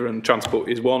agenda, and transport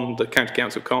is one. The county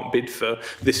council can't bid for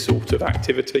this sort of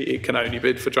activity. It can only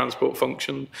bid for transport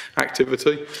function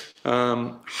activity.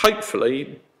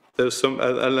 Hopefully there's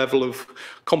a level of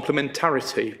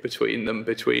complementarity between them,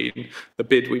 between the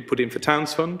bid we put in for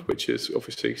Towns Fund, which is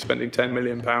obviously spending £10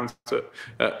 million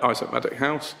at Isaac Maddock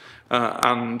House,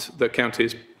 and the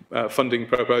county's funding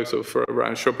proposal for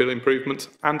around Shrub Hill improvements,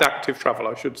 and active travel,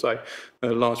 I should say. A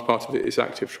large part of it is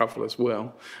active travel as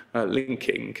well,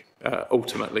 linking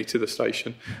ultimately to the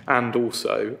station, and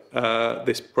also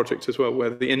this project as well, where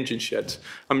the engine sheds.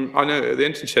 I know the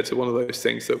engine sheds are one of those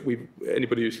things that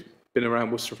anybody who's been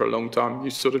around Worcester for a long time, you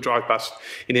sort of drive past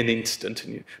in an instant,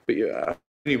 but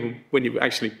when you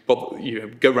actually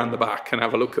go around the back and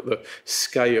have a look at the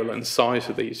scale and size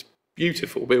of these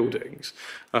beautiful buildings,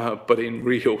 but in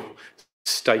real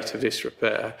state of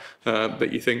disrepair,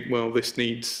 that you think, well, this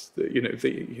needs,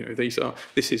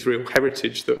 this is real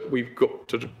heritage that we've got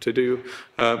to do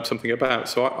something about.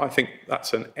 So I think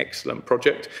that's an excellent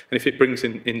project, and if it brings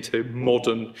into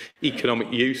modern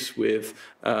economic use with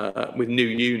new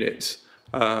units,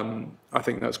 I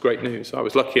think that's great news. I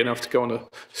was lucky enough to go on a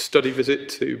study visit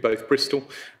to both Bristol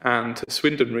and to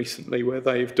Swindon recently, where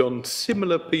they've done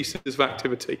similar pieces of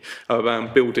activity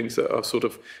around buildings that are sort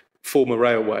of former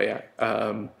railway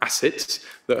assets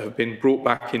that have been brought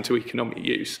back into economic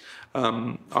use.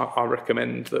 I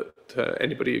recommend that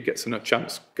anybody who gets a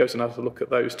chance goes and has a look at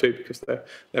those too, because they're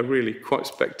really quite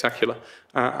spectacular,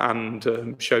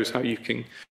 and shows how you can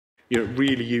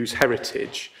really use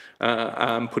heritage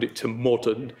and put it to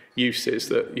modern uses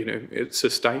that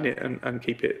sustain it and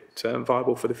keep it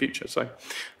viable for the future. So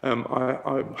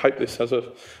I hope this has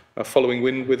a following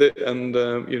wind with it, and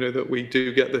that we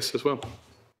do get this as well.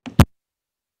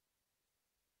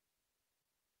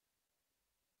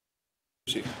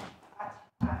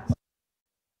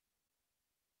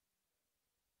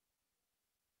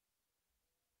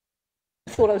 I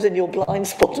thought I was in your blind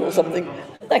spot or something.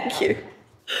 Thank you.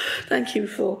 Thank you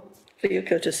for your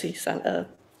courtesy, Sal.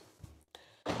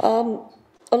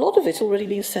 A lot of it's already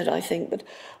been said, I think, but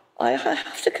I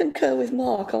have to concur with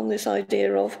Mark on this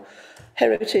idea of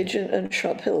heritage and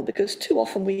Shrub Hill, because too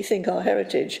often we think our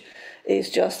heritage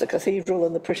is just the cathedral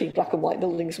and the pretty black and white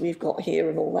buildings we've got here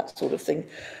and all that sort of thing.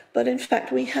 But in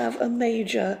fact, we have a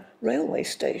major railway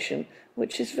station,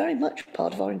 which is very much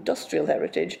part of our industrial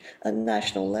heritage at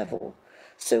national level.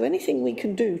 So anything we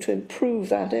can do to improve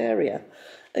that area,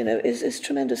 is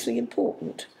tremendously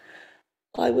important.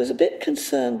 I was a bit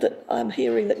concerned that I'm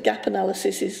hearing that gap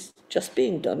analysis is just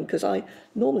being done, because I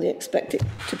normally expect it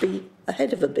to be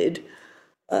ahead of a bid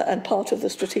and part of the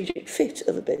strategic fit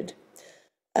of a bid.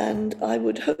 And I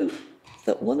would hope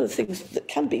that one of the things that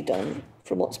can be done,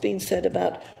 from what's been said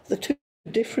about the two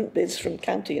different bids from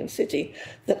county and city,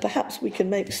 that perhaps we can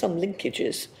make some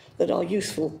linkages that are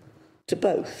useful to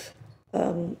both.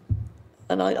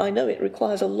 And I know it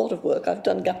requires a lot of work. I've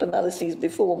done gap analyses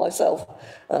before myself.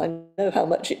 I know how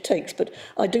much it takes, but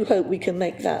I do hope we can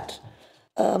make that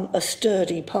a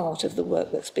sturdy part of the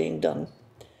work that's being done.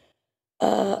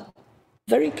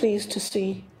 Very pleased to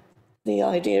see the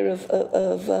idea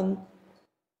of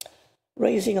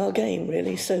raising our game,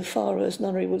 really, so far as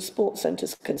Nunnery Wood Sports Centre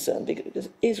is concerned, because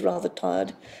it is rather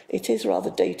tired, it is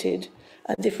rather dated,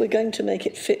 and if we're going to make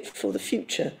it fit for the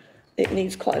future, it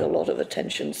needs quite a lot of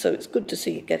attention, so it's good to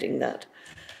see it getting that.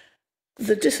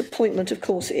 The disappointment, of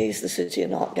course, is the City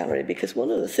and Art Gallery, because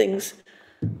one of the things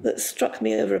that struck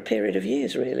me over a period of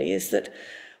years, really, is that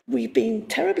we've been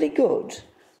terribly good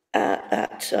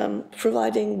at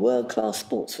providing world-class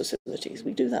sports facilities.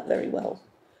 We do that very well.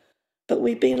 But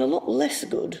we've been a lot less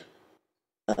good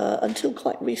until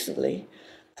quite recently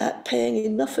at paying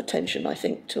enough attention, I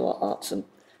think, to our arts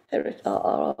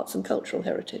and cultural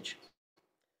heritage.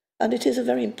 And it is a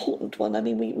very important one. I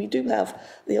mean, we do have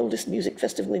the oldest music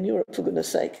festival in Europe, for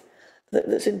goodness sake,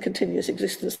 that's in continuous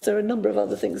existence. There are a number of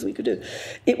other things we could do.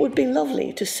 It would be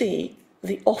lovely to see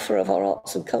the offer of our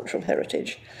arts and cultural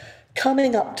heritage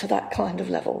coming up to that kind of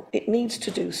level. It needs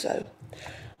to do so.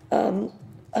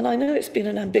 And I know it's been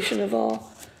an ambition of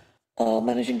our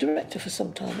managing director for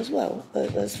some time as well,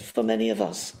 as for many of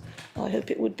us. I hope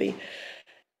it would be.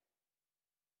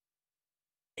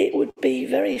 It would be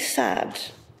very sad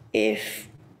if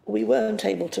we weren't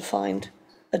able to find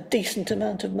a decent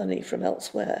amount of money from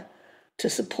elsewhere to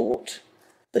support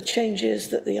the changes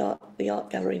that the art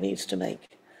gallery needs to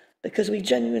make, because we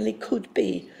genuinely could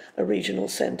be a regional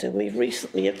centre. We've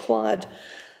recently acquired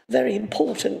very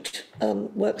important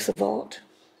works of art,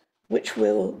 which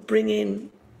will bring in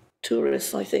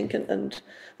tourists, I think, and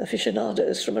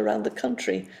aficionados from around the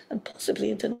country and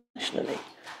possibly internationally.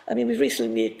 I mean, we've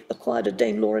recently acquired a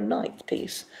Dame Laura Knight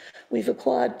piece. We've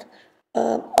acquired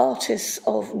artists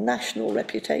of national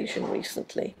reputation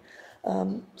recently.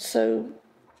 So,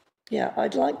 yeah,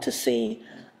 I'd like to see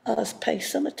us pay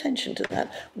some attention to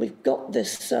that. We've got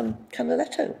this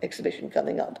Canaletto exhibition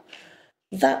coming up.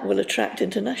 That will attract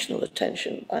international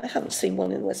attention. I haven't seen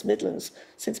one in West Midlands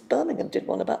since Birmingham did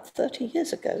one about 30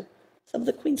 years ago. Some of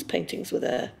the Queen's paintings were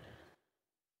there.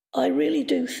 I really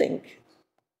do think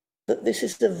that this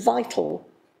is a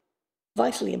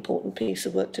vitally important piece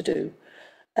of work to do.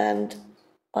 And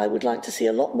I would like to see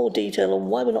a lot more detail on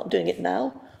why we're not doing it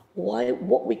now,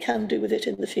 what we can do with it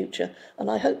in the future. And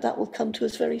I hope that will come to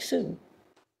us very soon.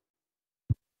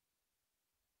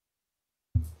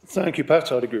 Thank you,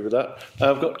 Pat. I'd agree with that.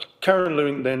 I've got Karen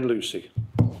Lewin, then Lucy.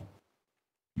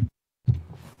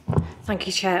 Thank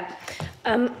you, Chair.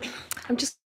 I'm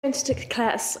just going to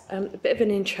declare a bit of an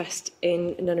interest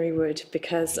in Nunnery Wood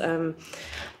because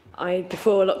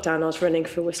before lockdown, I was running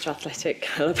for Worcester Athletic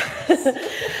Club.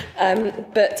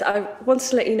 But I wanted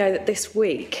to let you know that this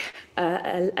week,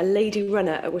 a lady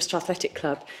runner at Worcester Athletic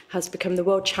Club has become the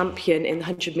world champion in the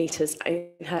 100 metres in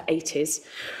her 80s,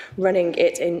 running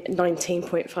it in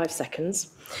 19.5 seconds.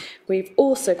 We've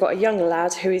also got a young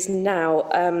lad who is now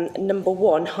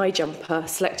 #1 high jumper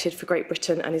selected for Great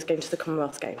Britain and is going to the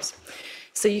Commonwealth Games.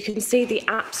 So you can see the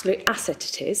absolute asset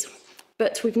it is,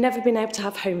 but we've never been able to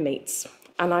have home meets.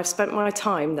 And I've spent my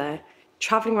time there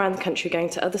travelling around the country, going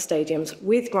to other stadiums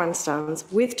with grandstands,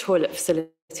 with toilet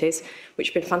facilities, which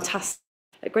have been fantastic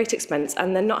at great expense.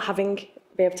 And then not be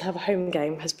able to have a home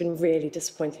game has been really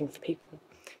disappointing for people,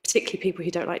 particularly people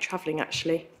who don't like travelling,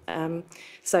 actually.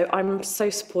 So I'm so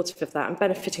supportive of that and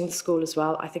benefiting the school as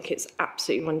well. I think it's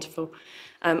absolutely wonderful.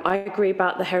 I agree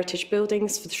about the heritage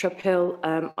buildings for the Shrub Hill.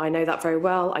 I know that very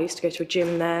well. I used to go to a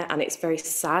gym there, and it's very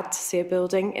sad to see a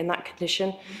building in that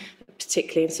condition,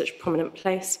 particularly in such a prominent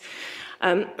place.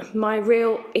 My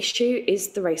real issue is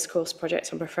the racecourse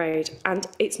project, I'm afraid, and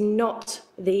it's not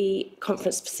the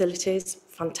conference facilities.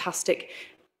 Fantastic.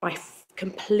 I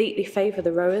completely favour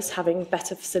the rowers having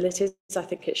better facilities. I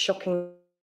think it's shocking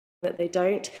that they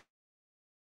don't.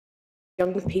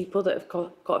 Young people that have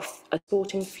got a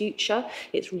sporting future,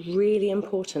 it's really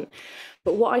important.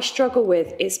 But what I struggle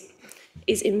with is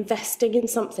investing in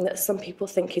something that some people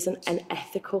think is an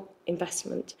ethical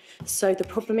investment. So the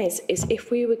problem is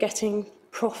if we were getting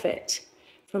profit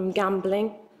from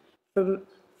gambling, from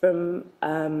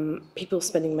people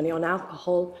spending money on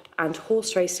alcohol and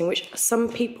horse racing, which some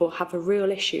people have a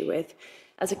real issue with,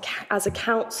 as a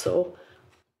council,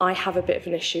 I have a bit of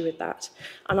an issue with that.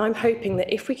 And I'm hoping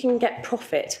that if we can get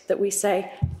profit, that we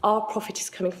say our profit is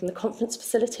coming from the conference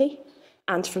facility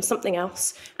and from something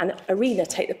else, and Arena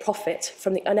take the profit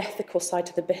from the unethical side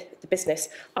of the business,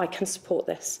 I can support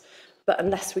this. But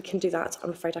unless we can do that, I'm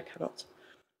afraid I cannot.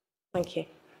 Thank you.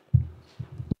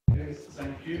 Yes,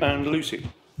 thank you. And Lucy.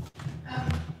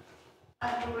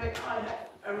 I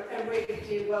really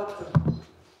do welcome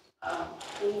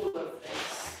all of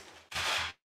this.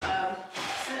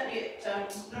 Certainly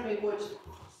at Nunnery Wood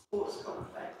Sports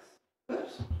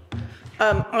Complex.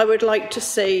 I would like to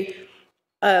see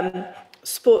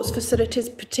sports facilities,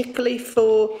 particularly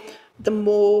for the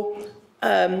more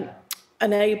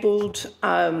enabled,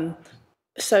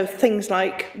 so things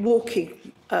like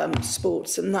walking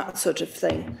sports and that sort of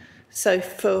thing. So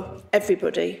for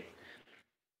everybody.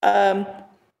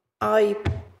 I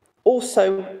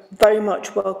also very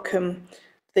much welcome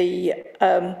the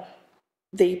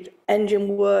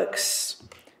engine works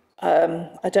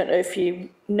I don't know if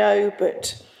you know,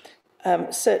 but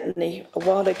certainly a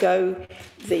while ago,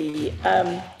 the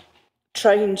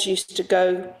trains used to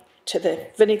go to the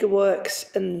vinegar works,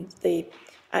 and the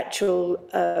actual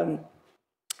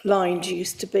lines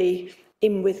used to be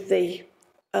in with the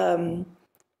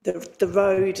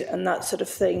road and that sort of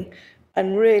thing.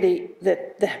 And really,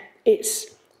 it's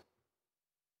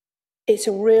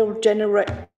a real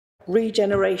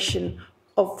regeneration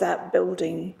of that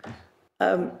building,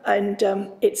 and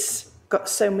it's got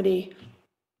so many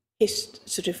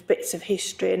sort of bits of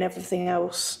history and everything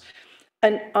else.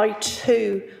 And I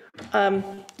too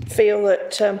feel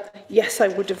that yes, I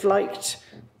would have liked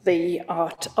the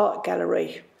art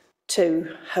gallery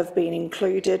to have been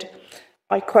included.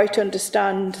 I quite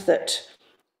understand that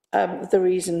the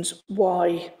reasons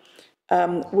why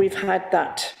we've had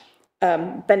that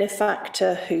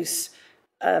benefactor who's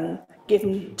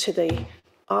given to the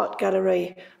art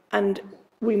gallery, and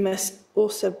we mustn't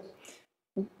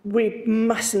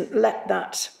let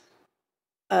that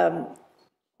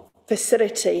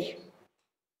facility.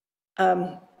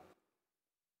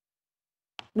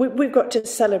 We've got to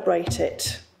celebrate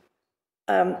it.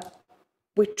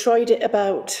 We tried it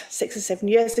about 6 or 7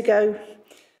 years ago,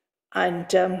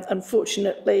 and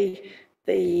unfortunately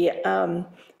the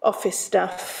office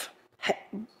staff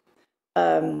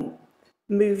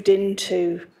moved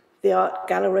into the art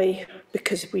gallery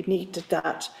because we needed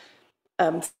that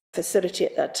facility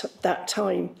at that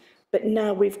time. But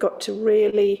now we've got to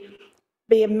really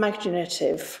be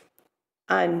imaginative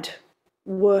and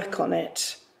work on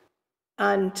it,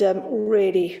 and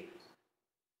really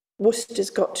Worcester's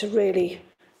got to really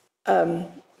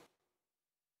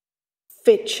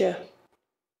feature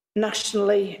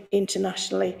nationally,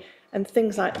 internationally, and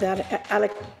things like that,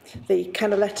 the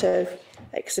Canaletto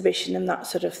exhibition and that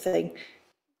sort of thing.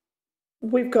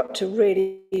 We've got to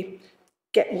really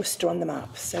get Worcester on the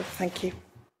map. So thank you.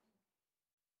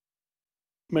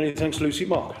 Many thanks, Lucy.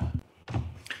 Mark.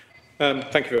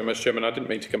 Thank you very much, Chairman. I didn't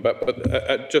mean to come back, but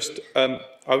I just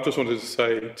wanted to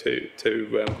say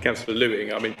to Councillor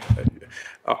Lewing, I mean,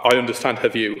 I understand her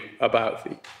view about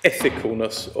the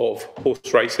ethicalness of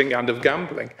horse racing and of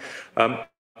gambling. I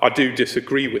do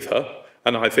disagree with her.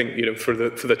 And I think, you know, for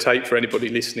the tape, for anybody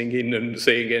listening in and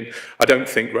seeing in, I don't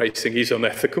think racing is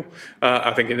unethical.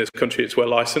 I think in this country it's well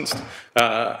licensed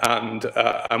and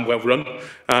well run.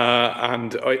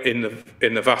 And in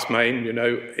the vast main, you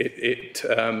know,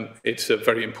 it's a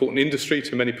very important industry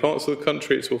to many parts of the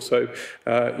country. It's also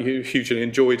hugely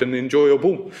enjoyed and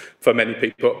enjoyable for many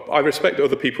people. I respect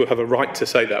other people who have a right to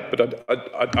say that, but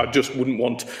I just wouldn't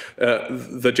want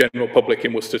the general public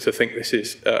in Worcester to think this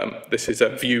is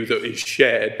a view that is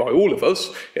shared by all of us.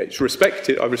 It's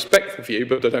respected. I respect the view,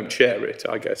 but I don't share it,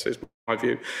 I guess, is my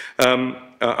view.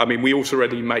 I mean, we also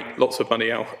already make lots of money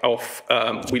off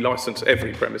we license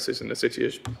every premises in the city,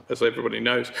 as everybody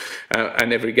knows,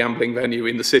 and every gambling venue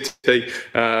in the city.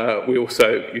 We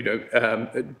also, you know,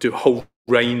 do a whole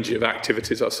range of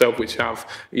activities ourselves which have,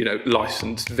 you know,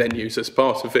 licensed venues as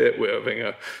part of it. We're having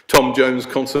a Tom Jones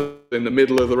concert in the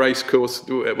middle of the racecourse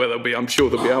where I'm sure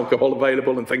there'll be alcohol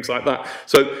available and things like that.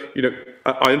 So, you know,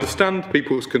 I understand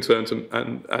people's concerns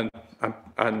and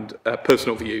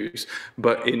personal views,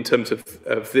 but in terms of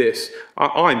this,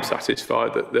 I'm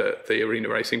satisfied that the arena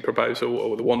racing proposal,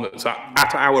 or the one that's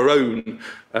at our own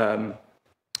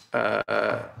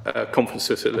conference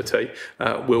facility,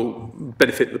 will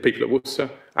benefit the people of Worcester,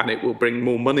 and it will bring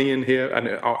more money in here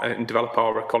and develop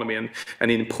our economy, and in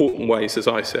important ways, as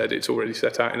I said, it's already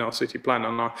set out in our city plan,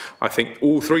 and I think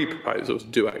all three proposals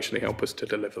do actually help us to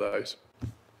deliver those.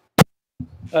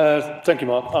 Thank you,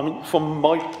 Mark. I mean, from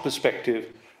my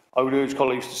perspective, I would urge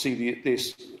colleagues to see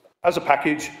this as a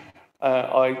package.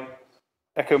 I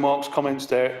echo Mark's comments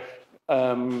there.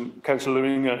 Councillor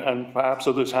Lewing and perhaps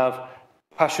others have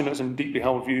passionate and deeply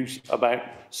held views about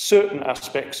certain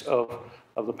aspects of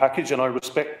the package, and I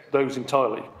respect those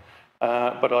entirely.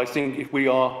 But I think if we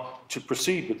are to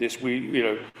proceed with this,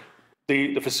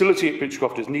 the facility at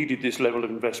Pitchcroft has needed this level of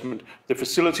investment. The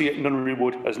facility at Nunnery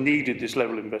Wood has needed this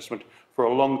level of investment for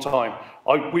a long time.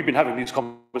 We've been having these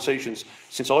conversations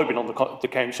since I've been on the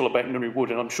council about Nunnery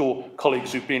Wood, and I'm sure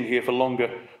colleagues who've been here for longer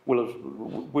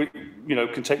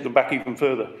can take them back even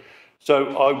further.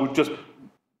 So I would just,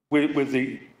 with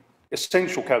the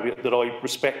essential caveat that I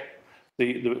respect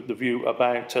the view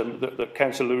about that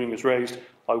Councillor Lewing has raised,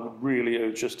 I would really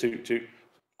urge us to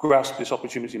grasp this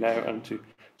opportunity now and to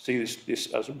see this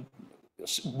as a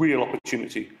real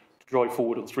opportunity to drive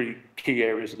forward on three key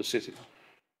areas of the city.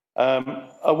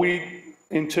 Are we,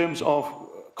 in terms of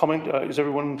comment, is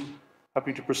everyone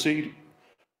happy to proceed?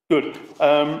 Good.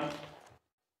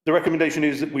 The recommendation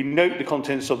is that we note the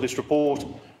contents of this report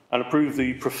and approve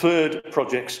the preferred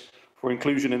projects for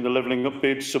inclusion in the levelling up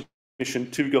bid submission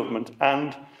to government,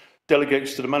 and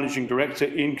delegates to the Managing Director,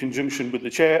 in conjunction with the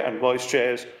Chair and Vice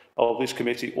Chairs of this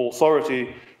committee,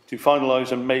 authority to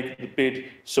finalise and make the bid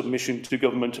submission to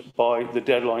government by the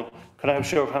deadline. Can I have a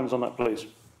show of hands on that, please?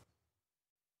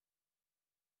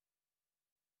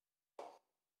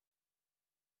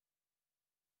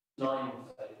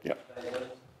 Yeah.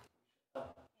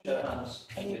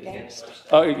 Any against?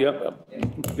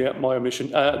 Yeah, my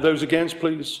omission. Those against,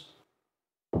 please.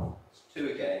 2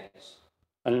 against.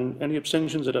 And any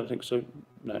abstentions? I don't think so.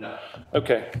 No.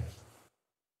 Okay.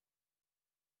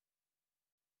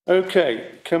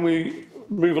 Okay, can we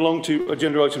move along to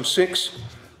agenda item 6,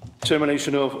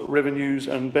 termination of revenues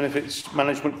and benefits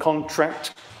management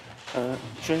contract.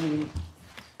 Jamie.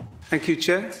 Thank you,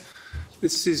 Chair.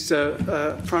 This is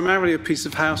primarily a piece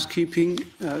of housekeeping.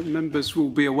 Members will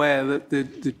be aware that the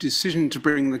decision to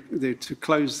bring to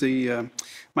close the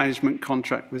management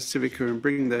contract with Civica and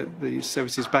bring the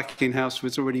services back in-house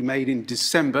was already made in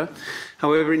December.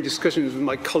 However, in discussions with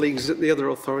my colleagues at the other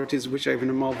authorities, Wychavon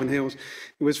and Malvern Hills,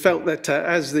 it was felt that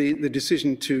as the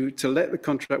decision to let the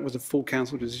contract was a full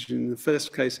council decision in the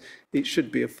first case, it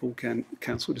should be a full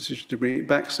council decision to bring it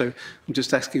back. So I'm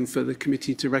just asking for the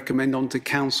committee to recommend on to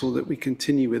council that we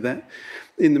continue with that.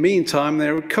 In the meantime,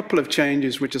 there are a couple of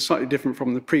changes which are slightly different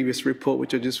from the previous report,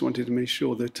 which I just wanted to make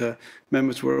sure that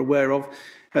members were aware of.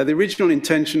 The original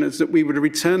intention is that we would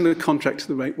return the contract to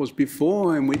the way it was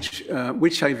before, in which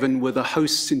Wychavon were the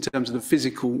hosts in terms of the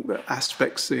physical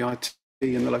aspects, the IT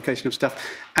and the location of staff,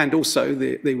 and also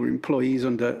they were employees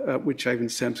under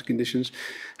Wychavon's terms and conditions.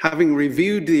 Having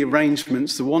reviewed the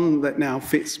arrangements, the one that now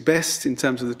fits best in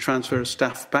terms of the transfer of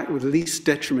staff back with least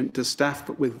detriment to staff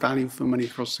but with value for money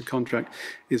across the contract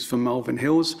is for Malvern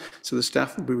Hills. So the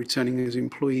staff will be returning as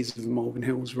employees of Malvern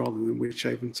Hills rather than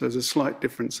Wychavon. So there's a slight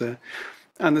difference there.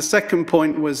 And the second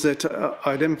point was that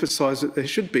I'd emphasise that there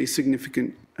should be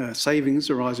significant savings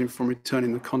arising from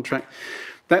returning the contract.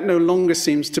 That no longer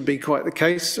seems to be quite the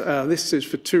case. This is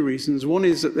for 2 reasons. One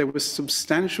is that there were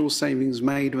substantial savings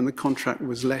made when the contract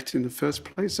was let in the first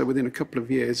place. So within a couple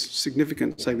of years,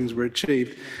 significant savings were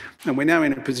achieved. And we're now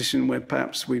in a position where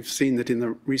perhaps we've seen that in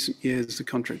the recent years, the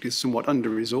contract is somewhat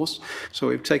under-resourced. So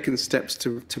we've taken steps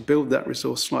to build that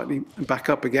resource slightly back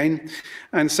up again.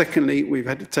 And secondly, we've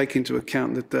had to take into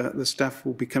account that the staff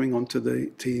will be coming onto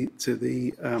the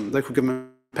local government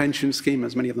pension scheme,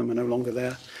 as many of them are no longer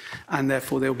there, and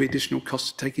therefore there will be additional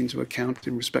costs to take into account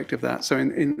in respect of that. So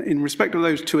in respect of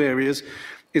those 2 areas,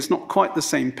 it's not quite the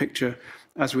same picture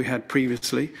as we had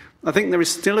previously. I think there is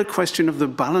still a question of the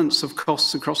balance of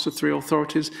costs across the 3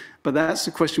 authorities, but that's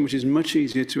a question which is much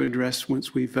easier to address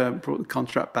once we've brought the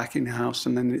contract back in-house,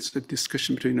 and then it's a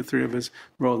discussion between the 3 of us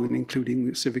rather than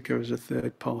including Civica as a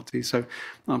third party. So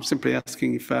I'm simply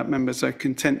asking if members are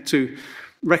content to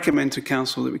recommend to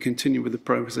council that we continue with the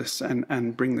process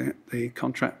and bring the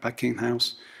contract back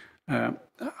in-house,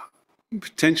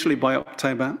 potentially by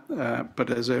October, but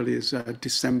as early as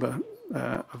December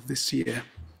of this year.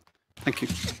 Thank you.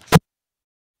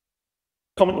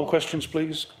 Comment or questions,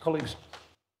 please, colleagues?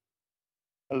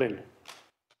 Lynn.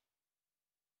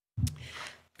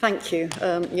 Thank you.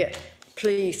 Yeah,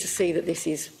 pleased to see that this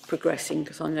is progressing,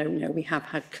 because I know we have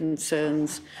had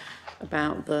concerns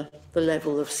about the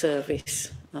level of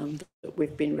service that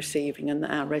we've been receiving and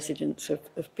that our residents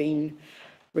have been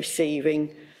receiving.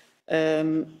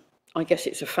 I guess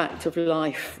it's a fact of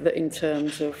life that in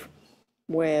terms of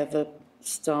where the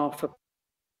staff are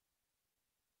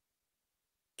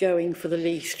going for the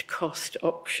least cost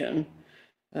option,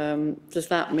 does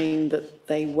that mean that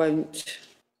they won't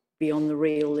be on the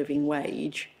real living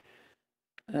wage?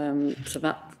 So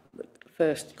that's the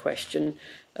first question.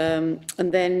 And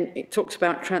then it talks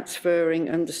about transferring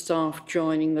understaffed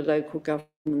joining the local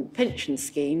government pension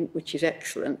scheme, which is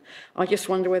excellent. I just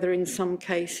wonder whether in some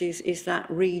cases is that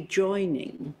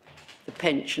rejoining the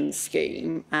pension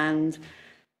scheme, and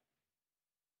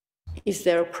is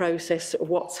there a process of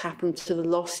what's happened to the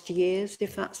lost years,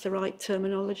 if that's the right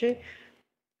terminology?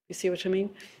 You see what I mean?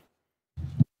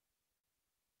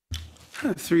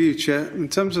 Through you, Chair. In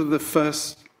terms of the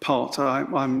first part,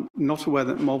 I'm not aware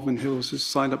that Malvern Hills has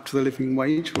signed up to the living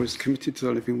wage or is committed to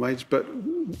the living wage, but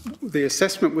the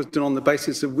assessment was done on the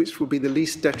basis of which would be the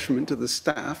least detriment to the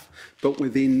staff, but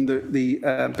within the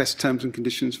best terms and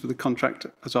conditions for the contract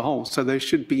as a whole. So there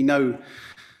should be no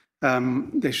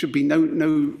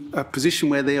position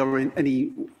where they are in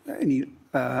any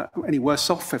worse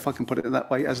off, if I can put it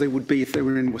that way, as they would be if they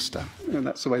were in Worcester. And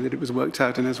that's the way that it was worked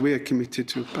out. And as we are committed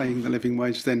to paying the living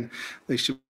wage, then they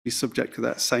should be subject to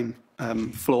that same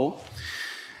floor.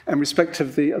 In respect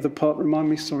of the other part, remind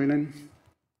me, sorry, Lynn.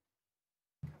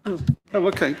 Oh,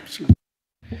 okay.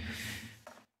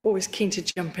 Always keen to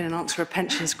jump in and answer a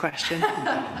pensions question.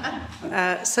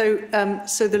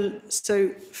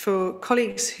 So for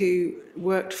colleagues who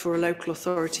worked for a local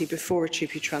authority before a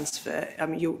TUPE transfer,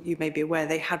 you may be aware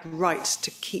they had rights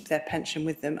to keep their pension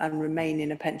with them and remain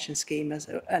in a pension scheme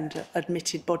and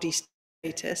admitted body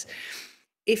status.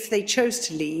 If they chose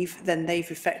to leave, then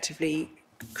they've effectively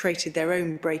created their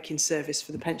own break in service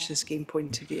for the pension scheme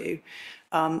point of view.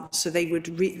 So they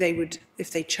would, if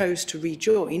they chose to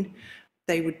rejoin,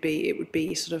 it would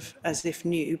be sort of as if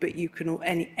new, but you can,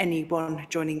 anyone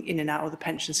joining in and out of the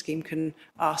pension scheme can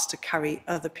ask to carry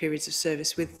other periods of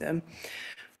service with them.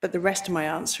 But the rest of my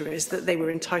answer is that they were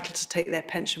entitled to take their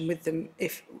pension with them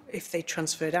if they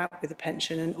transferred out with a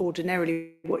pension. And ordinarily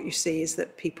what you see is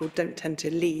that people don't tend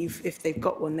to leave. If they've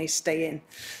got one, they stay in.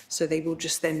 So they will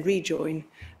just then rejoin.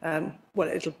 Well,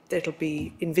 it'll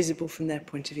be invisible from their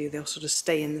point of view. They'll sort of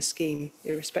stay in the scheme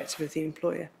irrespective of the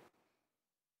employer.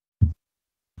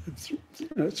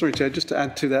 Sorry, Chair, just to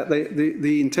add to that,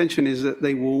 the intention is that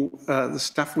they will, the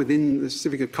staff within the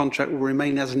certificate of contract will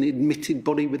remain as an admitted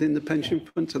body within the pension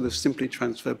fund, so they'll simply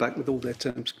transfer back with all their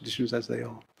terms and conditions as they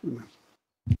are.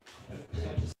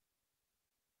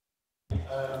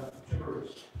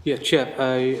 Yeah, Chair,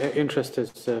 interest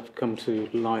has come to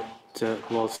light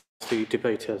whilst the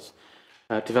debate has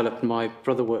developed. My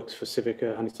brother works for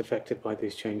Civica and is affected by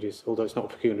these changes, although it's not a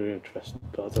pecuniary interest,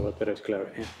 but I thought I'd better declare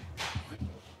it here.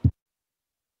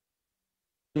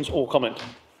 Or comment?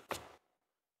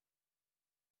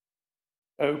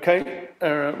 Okay,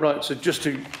 right, so just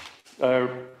to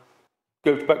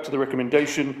go back to the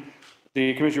recommendation,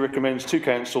 the committee recommends to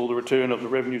Council the return of the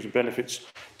revenues and benefits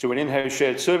to an in-house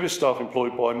shared service staff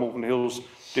employed by Malvern Hills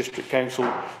District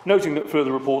Council, noting that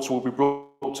further reports will be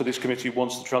brought to this committee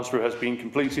once the transfer has been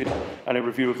completed and a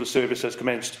review of the service has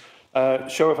commenced.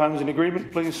 Show of hands in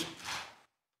agreement, please.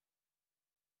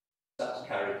 That's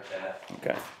carried, Chair.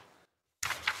 Okay.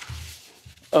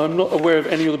 I'm not aware of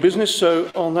any other business, so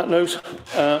on that note,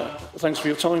 thanks for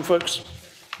your time, folks.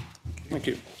 Thank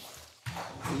you.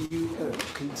 Are you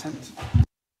content?